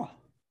before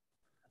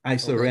I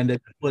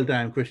surrendered to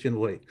full-time Christian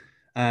work.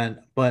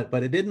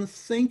 But it didn't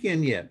sink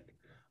in yet.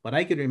 But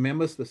I can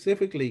remember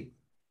specifically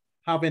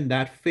having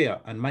that fear,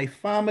 and my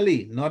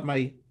family, not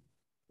my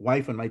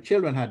wife and my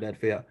children, had that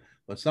fear,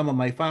 but some of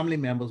my family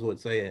members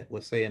was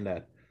saying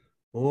that,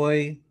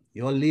 boy,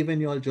 you're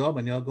leaving your job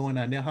and you're going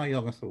down there, how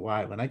you're going to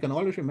survive? And I can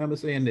always remember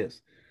saying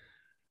this: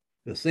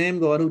 the same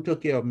God who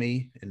took care of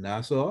me in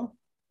Nassau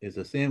is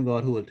the same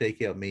God who will take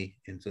care of me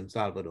in San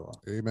Salvador.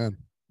 Amen.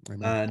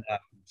 And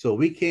so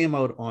we came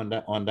out on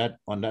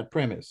that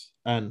premise.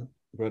 And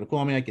Brother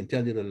Kwame, I can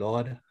tell you the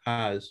Lord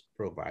has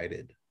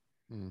provided.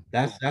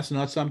 That's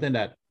not something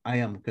that I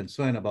am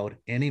concerned about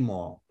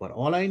anymore. But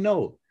all I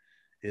know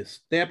is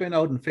stepping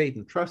out in faith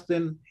and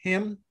trusting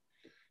Him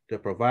to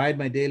provide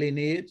my daily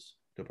needs,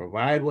 to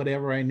provide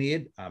whatever I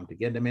need to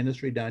get the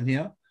ministry done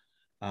here.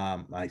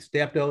 I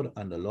stepped out,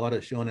 and the Lord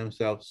has shown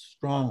Himself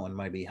strong on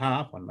my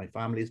behalf, on my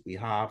family's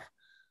behalf,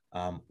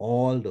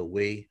 all the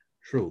way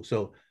through.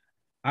 So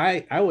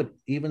I would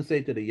even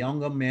say to the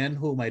younger men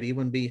who might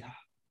even be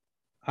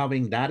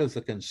having that as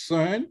a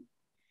concern,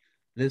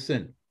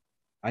 listen,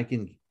 I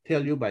can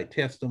tell you by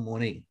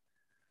testimony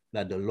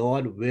that the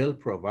Lord will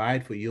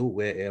provide for you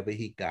wherever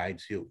He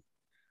guides you.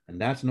 And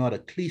that's not a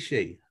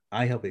cliche.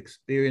 I have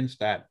experienced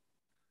that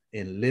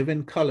in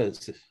living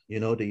colors, you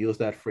know, to use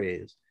that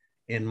phrase,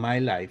 in my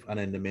life and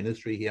in the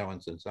ministry here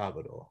in San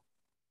Salvador.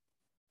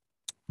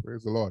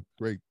 Praise the Lord.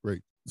 Great,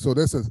 great. So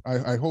this is,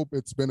 I hope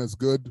it's been as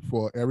good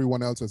for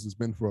everyone else as it's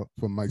been for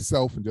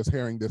myself, and just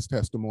hearing this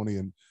testimony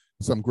and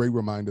some great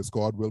reminders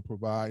God will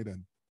provide,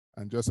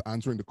 and just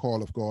answering the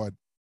call of God.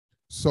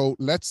 So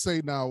let's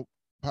say now,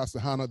 Pastor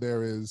Hannah,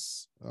 there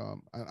is,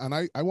 and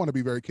I want to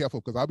be very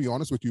careful, because I'll be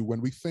honest with you,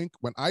 when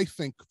I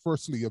think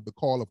firstly of the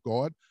call of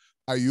God,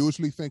 I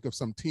usually think of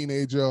some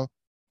teenager,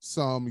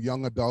 some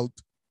young adult,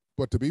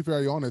 but to be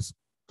very honest,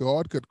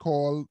 God could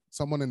call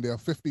someone in their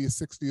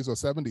 50s, 60s, or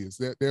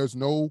 70s. There's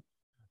no,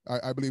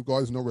 I believe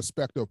God is no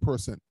respecter of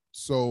person.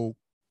 So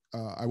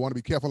I want to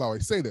be careful how I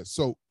say this.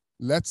 So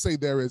let's say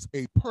there is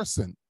a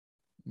person,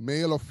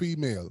 male or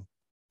female,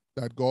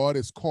 that God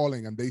is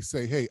calling, and they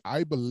say, hey,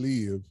 I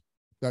believe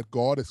that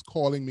God is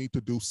calling me to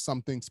do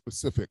something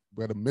specific,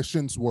 whether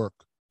missions work,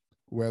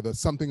 whether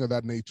something of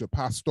that nature,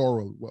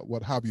 pastoral,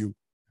 what have you.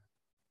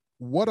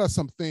 What are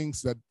some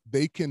things that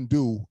they can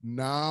do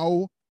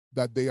now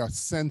that they are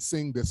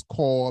sensing this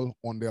call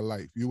on their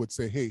life? You would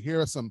say, hey, here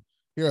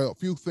are a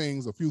few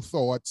things, a few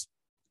thoughts,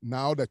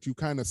 now that you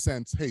kind of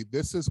sense, hey,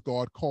 this is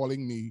God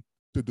calling me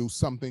to do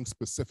something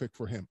specific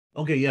for Him.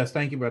 Okay, yes,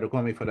 thank you, Brother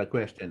Kwame, for that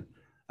question.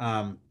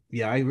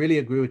 Yeah, I really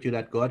agree with you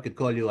that God could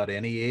call you at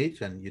any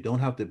age, and you don't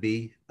have to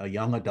be a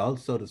young adult,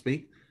 so to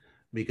speak,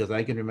 because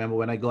I can remember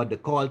when I got the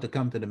call to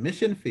come to the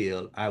mission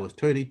field, I was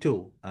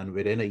 32, and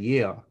within a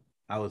year,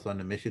 I was on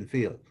the mission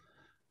field.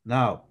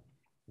 Now,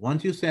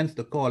 once you sense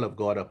the call of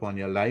God upon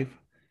your life,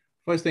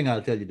 first thing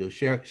I'll tell you to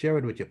share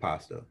it with your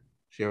pastor.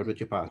 Share it with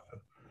your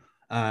pastor.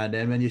 And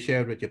then when you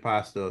share it with your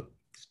pastor,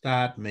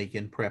 start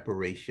making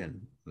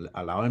preparation.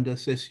 Allow him to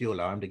assist you,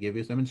 allow him to give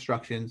you some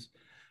instructions,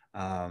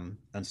 and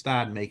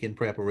start making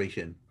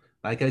preparation.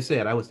 Like I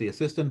said, I was the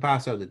assistant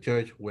pastor of the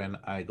church when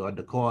I got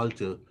the call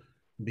to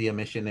be a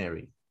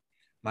missionary.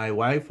 My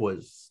wife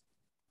was,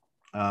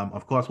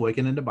 of course,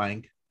 working in the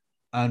bank,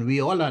 and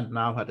we all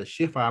now had to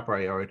shift our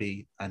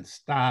priority and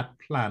start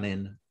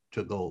planning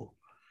to go.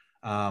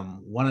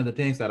 One of the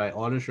things that I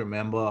always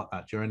remember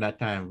during that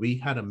time, we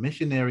had a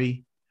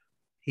missionary.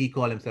 He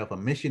called himself a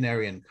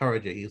missionary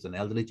encourager. He was an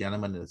elderly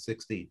gentleman in the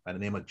 60s by the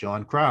name of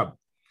John Crabb.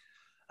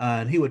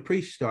 And he would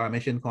preach to our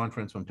mission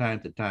conference from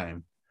time to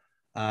time.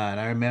 And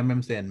I remember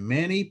him saying,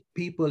 many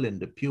people in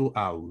the pew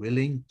are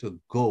willing to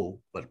go,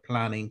 but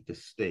planning to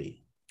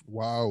stay.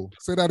 Wow.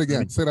 Say that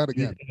again. Say that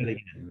again.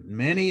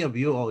 Many of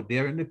you out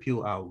there in the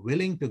pew are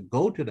willing to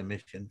go to the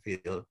mission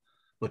field,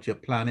 but you're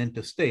planning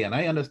to stay. And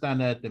I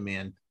understand that, the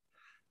man,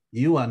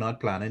 you are not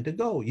planning to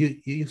go.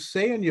 You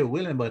saying you're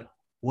willing, but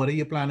what are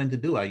you planning to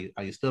do? Are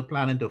you still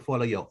planning to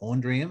follow your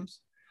own dreams?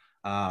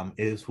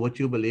 Is what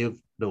you believe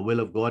the will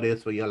of God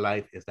is for your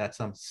life, is that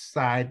some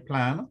side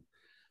plan?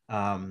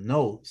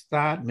 No,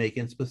 start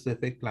making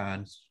specific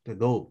plans to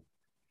go.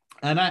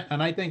 And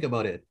I think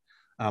about it.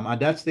 At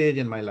that stage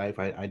in my life,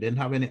 I didn't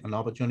have an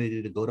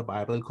opportunity to go to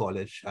Bible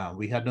college.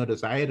 We had no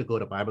desire to go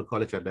to Bible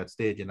college at that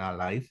stage in our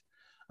life.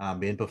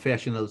 Being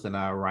professionals in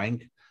our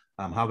rank,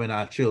 having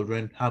our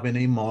children, having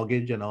a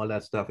mortgage and all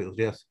that stuff. It was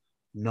just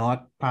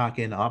not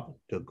packing up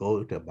to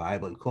go to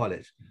Bible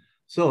college.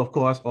 So, of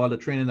course, all the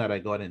training that I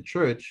got in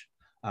church,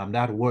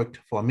 that worked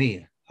for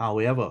me.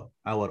 However,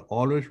 I would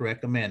always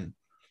recommend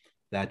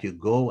that you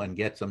go and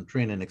get some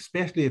training,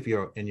 especially if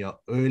you're in your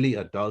early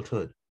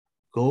adulthood.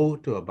 Go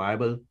to a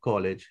Bible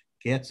college,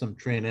 get some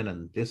training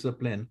and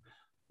discipline,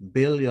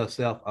 build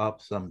yourself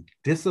up some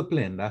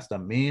discipline. That's the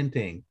main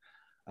thing.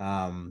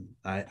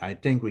 I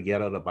think we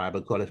get out of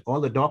Bible college.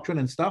 All the doctrine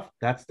and stuff,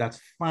 that's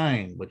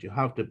fine, but you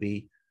have to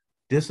be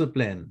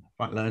disciplined,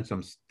 learn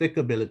some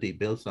stickability,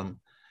 build some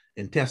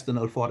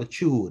intestinal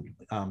fortitude,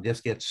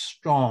 just get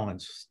strong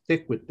and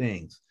stick with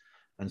things.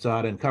 And so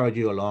I'd encourage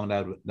you along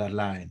that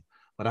line.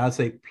 But I'll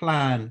say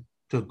plan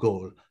to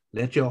goal.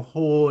 Let your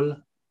whole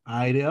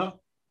idea,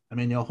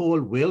 your whole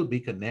will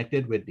be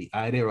connected with the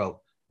idea of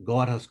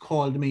God has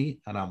called me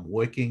and I'm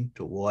working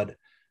toward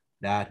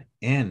that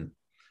end.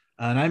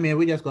 And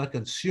we just got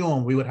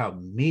consumed. We would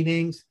have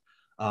meetings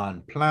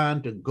and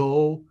plan to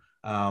go.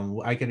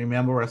 I can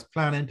remember us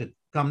planning to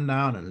come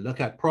down and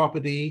look at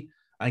property.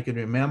 I can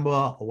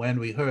remember when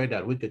we heard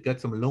that we could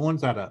get some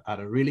loans at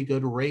a really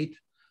good rate.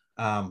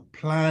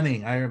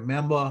 Planning, I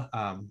remember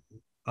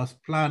us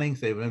planning,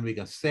 say when we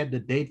can set the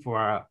date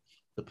for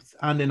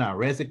handing our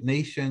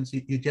resignations.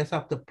 You just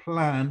have to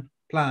plan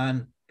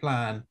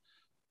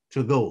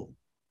to go.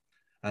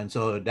 And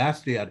so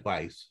that's the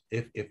advice.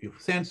 If you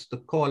sense the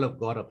call of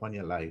God upon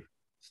your life,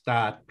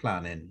 start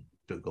planning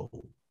to go,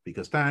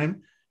 because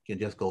time can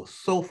just go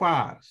so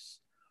fast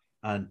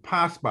and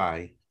pass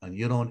by, and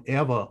you don't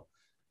ever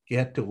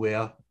get to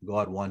where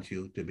God wants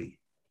you to be.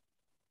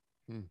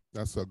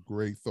 That's a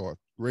great thought.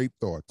 Great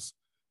thoughts.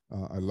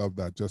 I love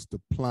that. Just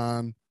to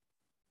plan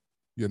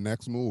your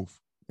next move.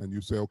 And you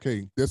say,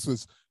 okay, this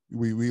is,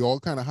 we all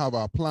kind of have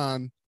our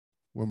plan.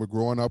 When we're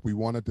growing up, we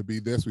wanted to be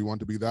this, we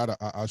want to be that.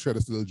 I'll share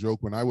this little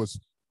joke. When I was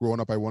growing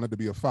up, I wanted to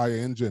be a fire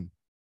engine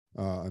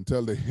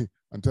until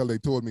they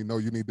told me, no,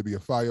 you need to be a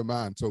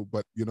fireman. So,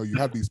 but you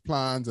have these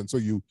plans, and so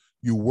you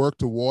work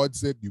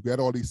towards it. You get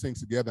all these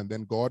things together, and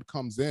then God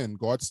comes in,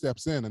 God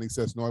steps in, and He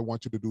says, no, I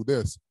want you to do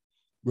this.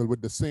 Well,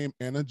 with the same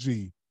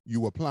energy,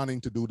 you were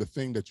planning to do the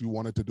thing that you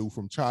wanted to do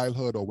from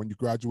childhood, or when you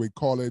graduate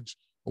college,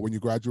 or when you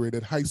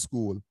graduated high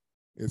school.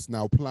 It's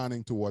now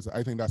planning towards it.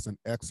 I think that's an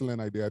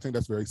excellent idea. I think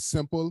that's very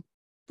simple,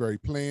 very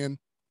plain.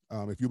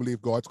 If you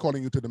believe God's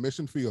calling you to the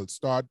mission field,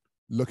 start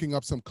looking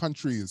up some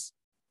countries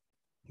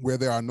where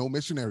there are no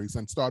missionaries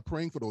and start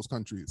praying for those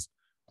countries.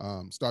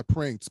 Start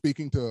praying,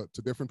 speaking to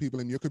different people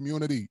in your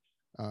community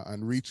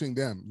and reaching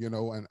them,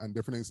 and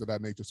different things of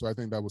that nature. So I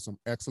think that was some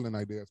excellent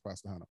ideas,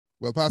 Pastor Hannah.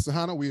 Well, Pastor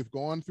Hannah, we've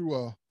gone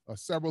through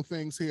several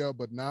things here,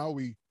 but now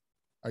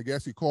I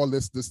guess you call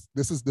this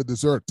is the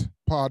dessert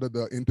part of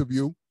the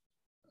interview.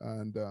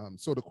 And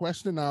so the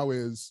question now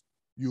is,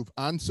 you've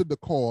answered the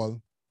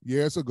call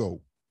years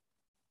ago.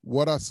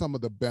 What are some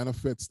of the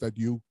benefits that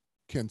you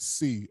can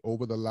see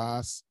over the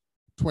last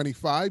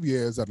 25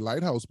 years at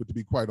Lighthouse, but to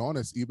be quite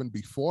honest, even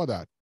before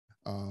that,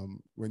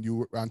 when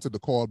you answered the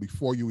call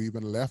before you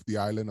even left the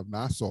island of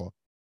Nassau,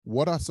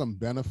 what are some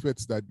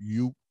benefits that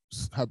you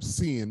have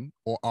seen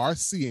or are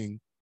seeing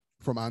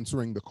from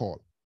answering the call?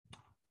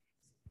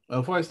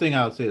 Well, first thing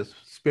I'll say is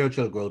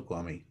spiritual growth,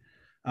 Kwame.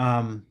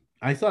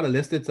 I sort of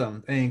listed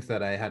some things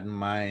that I had in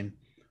mind.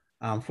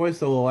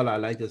 First of all, I'd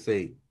like to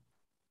say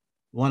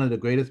one of the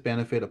greatest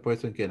benefits a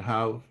person can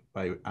have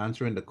by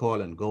answering the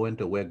call and going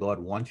to where God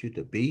wants you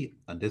to be,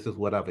 and this is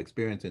what I've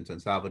experienced in San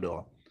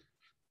Salvador: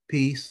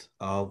 peace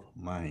of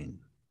mind.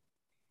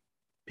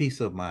 Peace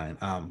of mind.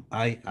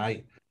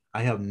 I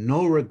have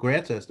no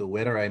regrets as to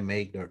whether I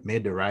made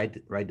the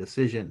right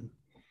decision.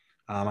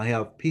 I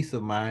have peace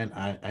of mind.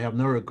 I have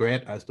no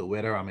regret as to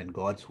whether I'm in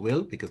God's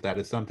will, because that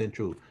is something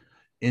true.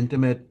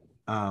 Intimate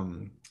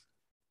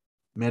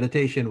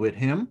meditation with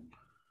Him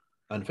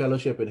and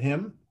fellowship with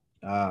Him.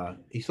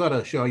 He sort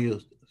of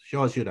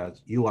shows you that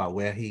you are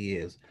where He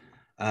is,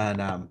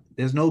 and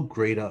there's no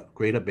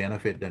greater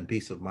benefit than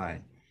peace of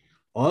mind.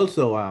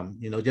 Also,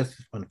 just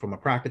from a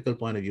practical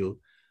point of view,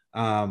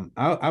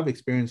 I've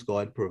experienced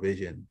God's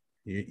provision.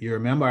 You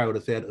remember I would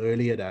have said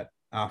earlier that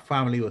our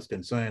family was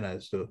concerned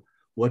as to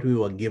what we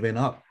were giving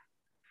up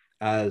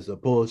as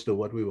opposed to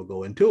what we were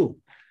going to.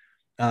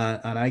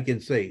 And I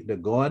can say the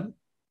God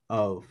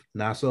of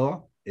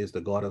Nassau is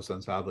the God of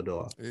San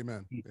Salvador.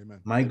 Amen. Amen.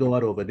 My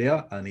God over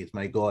there, and He's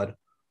my God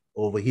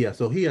over here.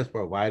 So He has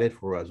provided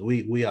for us.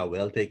 We are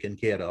well taken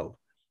care of.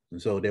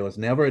 And so there was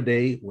never a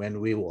day when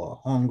we were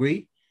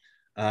hungry.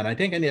 And I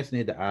think I just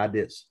need to add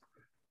this.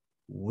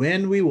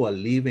 When we were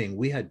leaving,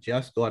 we had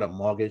just got a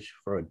mortgage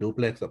for a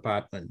duplex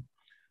apartment.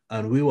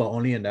 and we were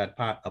only in that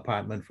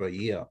apartment for a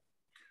year.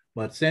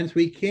 But since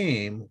we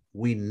came,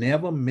 we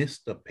never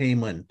missed a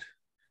payment.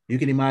 You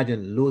can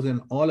imagine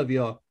losing all of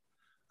your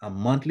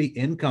monthly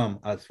income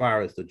as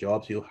far as the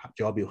job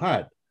you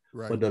had.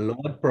 Right. But the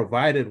Lord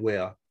provided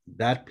where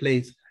that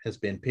place has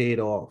been paid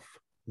off.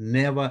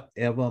 Never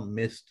ever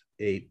missed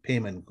a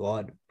payment.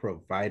 God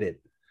provided.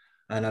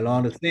 And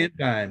along the same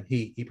time,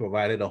 he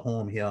provided a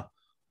home here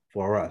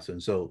for us.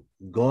 And so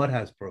God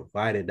has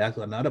provided. That's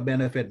another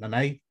benefit. And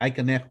I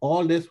connect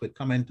all this with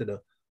coming to the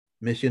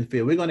mission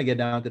field. We're going to get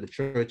down to the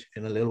church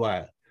in a little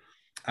while.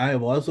 I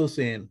have also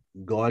seen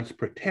God's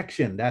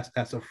protection.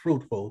 That's a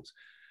fruit, folks.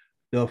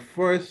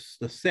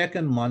 The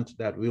second month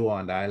that we were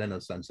on the island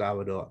of San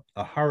Salvador,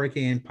 a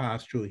hurricane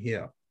passed through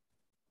here.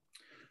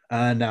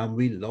 And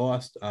we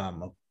lost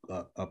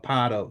a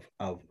part of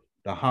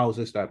the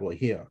houses that were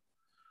here.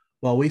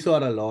 Well, we saw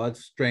the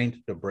Lord's strength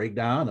to break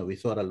down, and we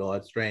saw the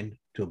Lord's strength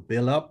to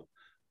build up.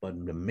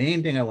 But the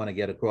main thing I want to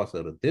get across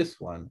out of this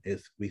one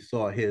is we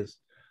saw his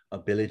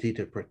ability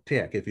to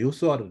protect. If you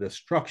saw the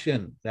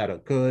destruction that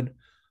occurred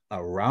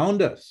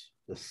around us,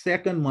 the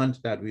second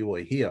month that we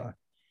were here,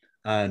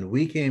 and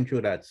we came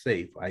through that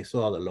safe, I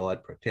saw the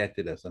Lord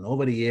protected us. And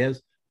over the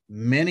years,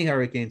 many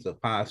hurricanes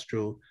have passed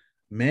through,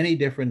 many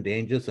different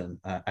dangers, and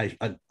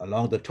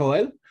along the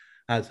toil,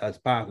 has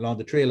passed along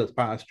the trail has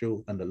passed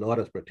through, and the Lord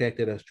has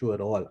protected us through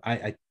it all.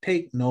 I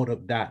take note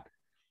of that.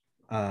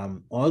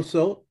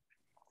 Also,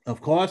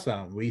 of course,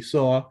 we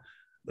saw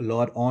the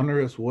Lord honor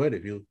his word.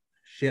 If you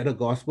share the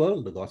gospel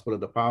of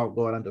the power of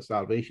God unto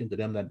salvation to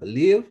them that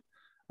believe,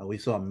 we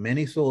saw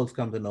many souls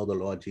come to know the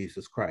Lord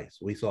Jesus Christ.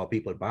 We saw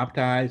people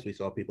baptized. We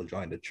saw people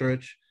join the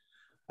church.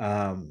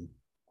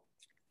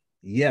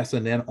 Yes,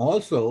 and then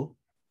also,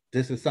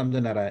 this is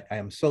something that I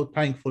am so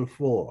thankful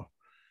for.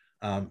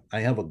 I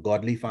have a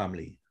godly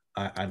family.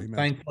 I'm Amen.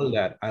 thankful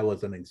that I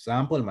was an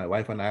example. My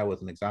wife and I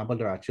was an example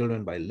to our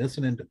children by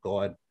listening to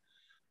God.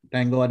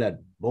 Thank God that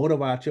both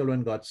of our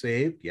children got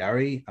saved.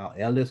 Gary, our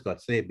eldest,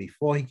 got saved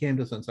before he came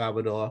to San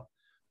Salvador.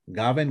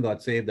 Gavin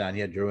got saved down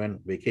here during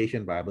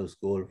Vacation Bible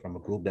School from a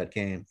group that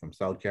came from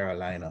South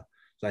Carolina.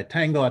 So I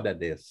thank God that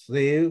they're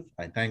saved.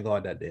 I thank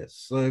God that they're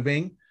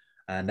serving.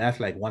 And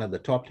that's like one of the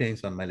top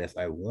things on my list.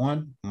 I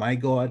want my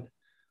God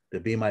to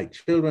be my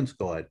children's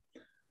God.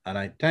 And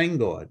I thank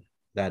God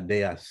that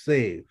they are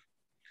saved.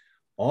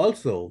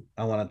 Also,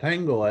 I want to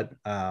thank God,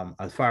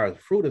 as far as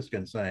fruit is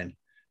concerned,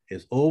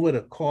 is over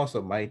the course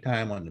of my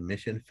time on the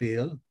mission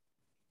field,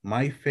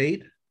 my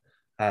faith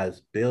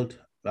has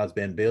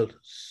been built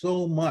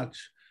so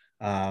much,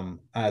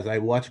 as I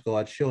watch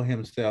God show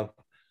himself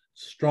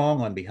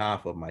strong on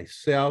behalf of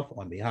myself,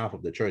 on behalf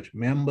of the church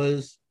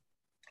members,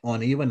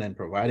 on even and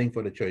providing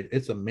for the church.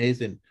 It's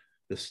amazing.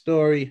 The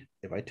story,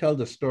 if I tell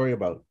the story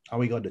about how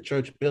we got the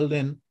church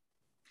building,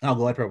 how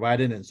God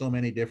provided in so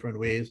many different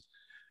ways,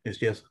 it's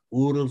just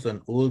oodles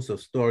and oodles of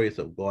stories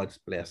of God's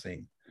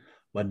blessing.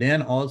 But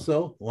then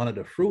also, one of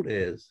the fruit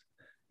is,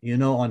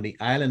 on the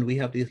island, we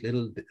have these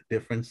little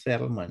different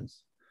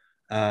settlements.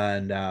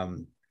 And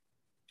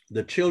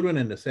the children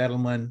in the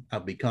settlement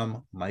have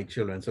become my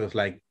children. So it's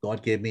like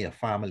God gave me a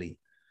family.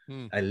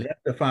 I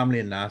left the family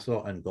in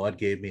Nassau, and God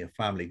gave me a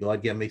family.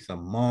 God gave me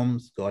some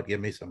moms. God gave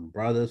me some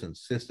brothers and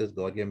sisters.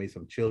 God gave me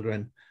some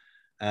children.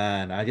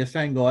 And I just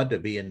thank God to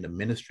be in the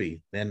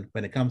ministry. Then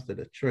when it comes to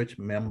the church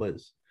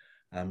members,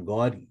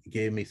 God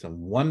gave me some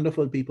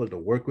wonderful people to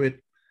work with.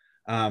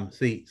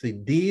 See,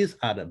 these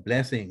are the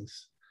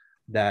blessings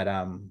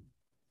that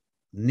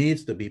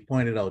needs to be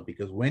pointed out,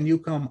 because when you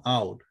come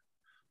out,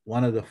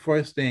 one of the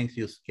first things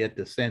you get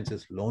the sense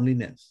is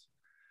loneliness.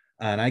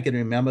 And I can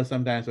remember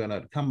sometimes when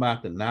I'd come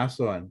back to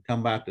Nassau and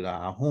come back to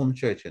our home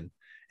church, and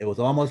it was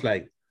almost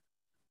like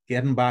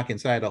getting back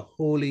inside a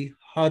holy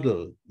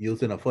huddle,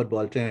 using a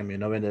football term,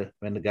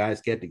 when the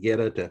guys get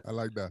together to. I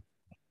like that.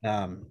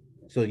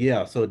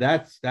 So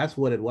that's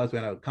what it was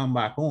when I would come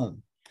back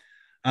home.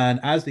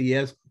 And as the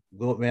years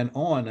went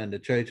on and the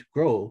church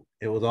grew,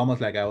 it was almost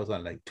like I was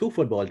on like two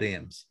football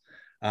teams.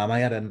 I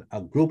had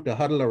a group to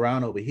huddle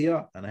around over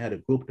here, and I had a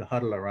group to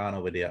huddle around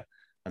over there.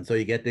 And so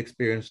you get to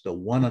experience the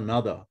one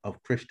another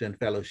of Christian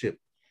fellowship.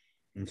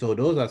 And so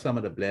those are some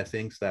of the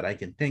blessings that I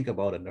can think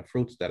about, and the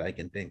fruits that I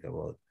can think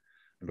about.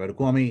 And Brother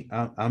Kwame,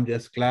 I'm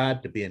just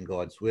glad to be in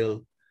God's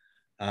will.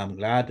 I'm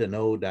glad to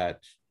know that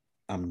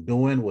I'm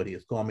doing what he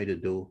has called me to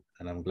do,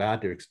 and I'm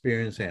glad to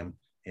experience him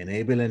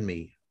enabling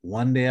me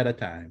one day at a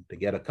time to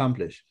get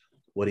accomplished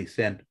what he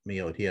sent me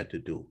out here to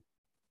do.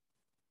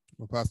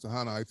 Well, Pastor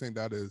Hannah, I think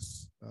that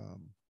is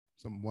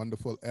some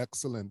wonderful,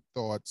 excellent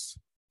thoughts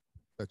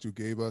that you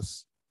gave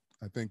us.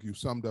 I think you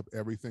summed up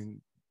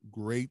everything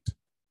great.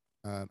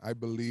 And I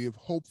believe,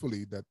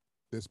 hopefully, that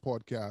this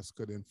podcast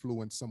could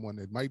influence someone.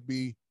 It might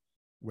be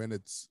when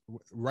it's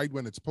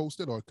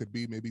posted, or it could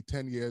be maybe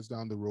 10 years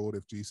down the road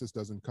if Jesus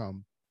doesn't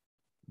come,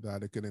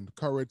 that it can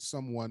encourage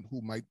someone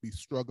who might be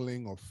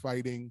struggling or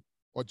fighting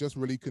or just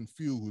really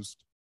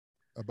confused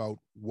about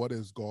what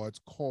is God's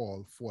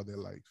call for their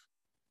life.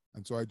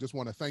 And so I just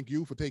want to thank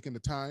you for taking the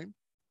time.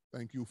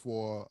 Thank you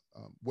for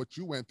what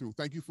you went through.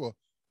 Thank you for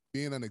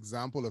being an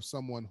example of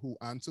someone who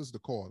answers the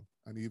call,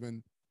 and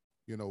even,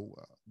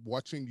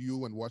 watching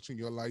you and watching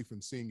your life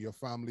and seeing your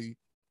family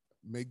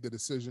make the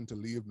decision to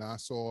leave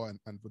Nassau.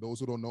 And for those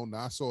who don't know,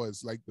 Nassau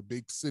is like the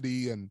big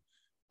city, and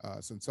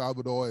San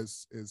Salvador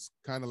is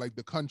kind of like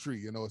the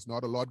country. It's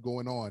not a lot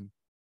going on,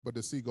 but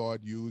to see God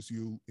use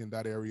you in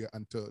that area,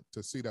 and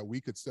to see that we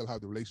could still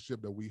have the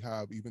relationship that we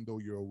have, even though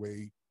you're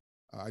away.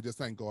 I just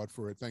thank God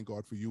for it. Thank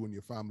God for you and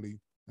your family,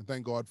 and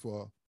thank God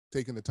for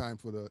taking the time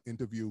for the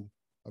interview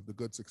of the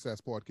Good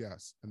Success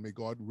Podcast. And may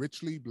God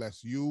richly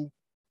bless you,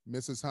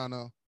 Mrs.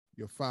 Hannah,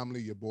 your family,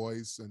 your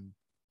boys,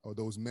 or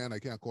those men, I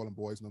can't call them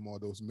boys no more,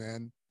 those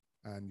men,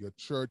 and your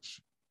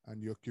church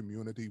and your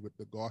community with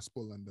the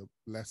gospel and the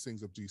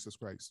blessings of Jesus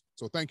Christ.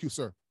 So thank you,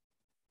 sir.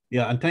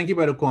 Yeah, and thank you,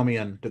 Brother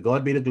Kwame, and to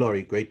God be the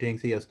glory. Great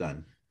things he has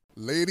done.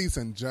 Ladies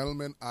and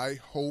gentlemen, I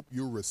hope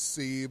you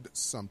received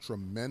some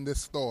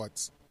tremendous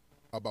thoughts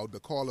about the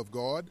call of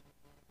God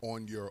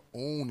on your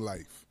own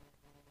life.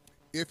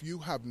 If you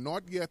have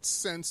not yet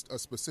sensed a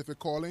specific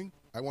calling,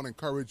 I want to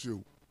encourage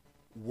you,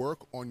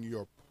 work on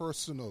your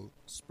personal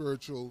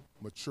spiritual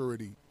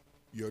maturity,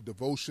 your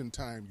devotion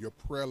time, your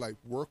prayer life.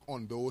 Work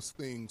on those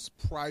things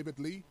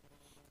privately,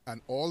 and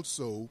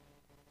also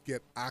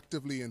get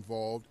actively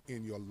involved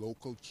in your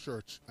local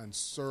church and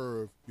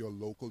serve your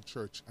local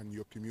church and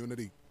your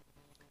community.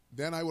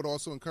 Then I would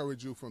also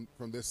encourage you from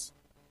this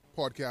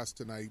podcast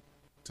tonight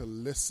to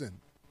listen,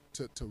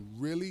 to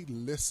really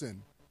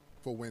listen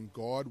for when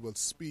God will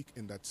speak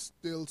in that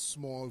still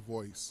small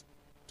voice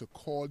to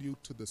call you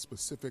to the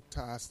specific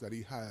task that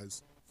he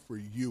has for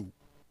you.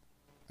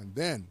 And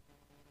then,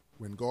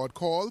 when God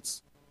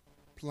calls,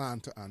 plan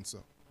to answer.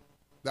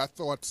 That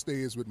thought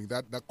stays with me.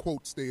 That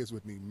quote stays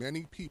with me.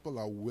 Many people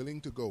are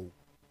willing to go,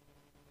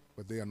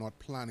 but they are not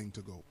planning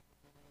to go.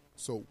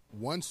 So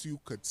once you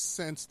could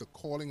sense the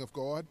calling of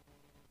God,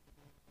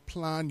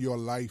 plan your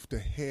life to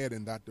head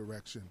in that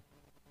direction.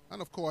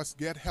 And of course,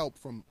 get help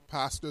from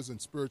pastors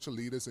and spiritual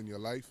leaders in your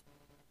life,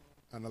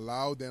 and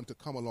allow them to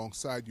come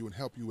alongside you and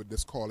help you with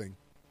this calling.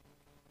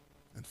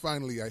 And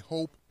finally, I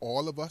hope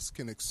all of us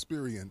can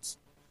experience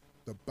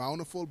the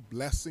bountiful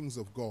blessings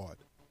of God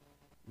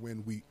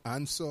when we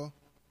answer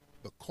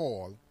the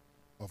call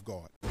of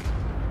God.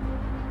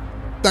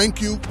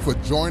 Thank you for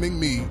joining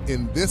me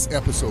in this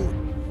episode.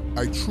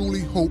 I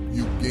truly hope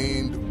you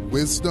gained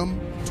wisdom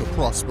to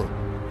prosper.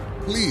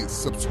 Please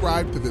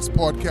subscribe to this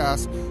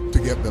podcast to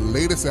get the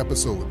latest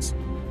episodes.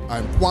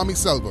 I'm Kwame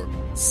Selva,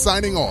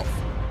 signing off,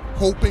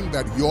 hoping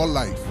that your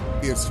life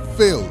is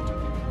filled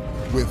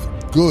with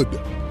good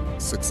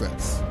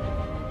success.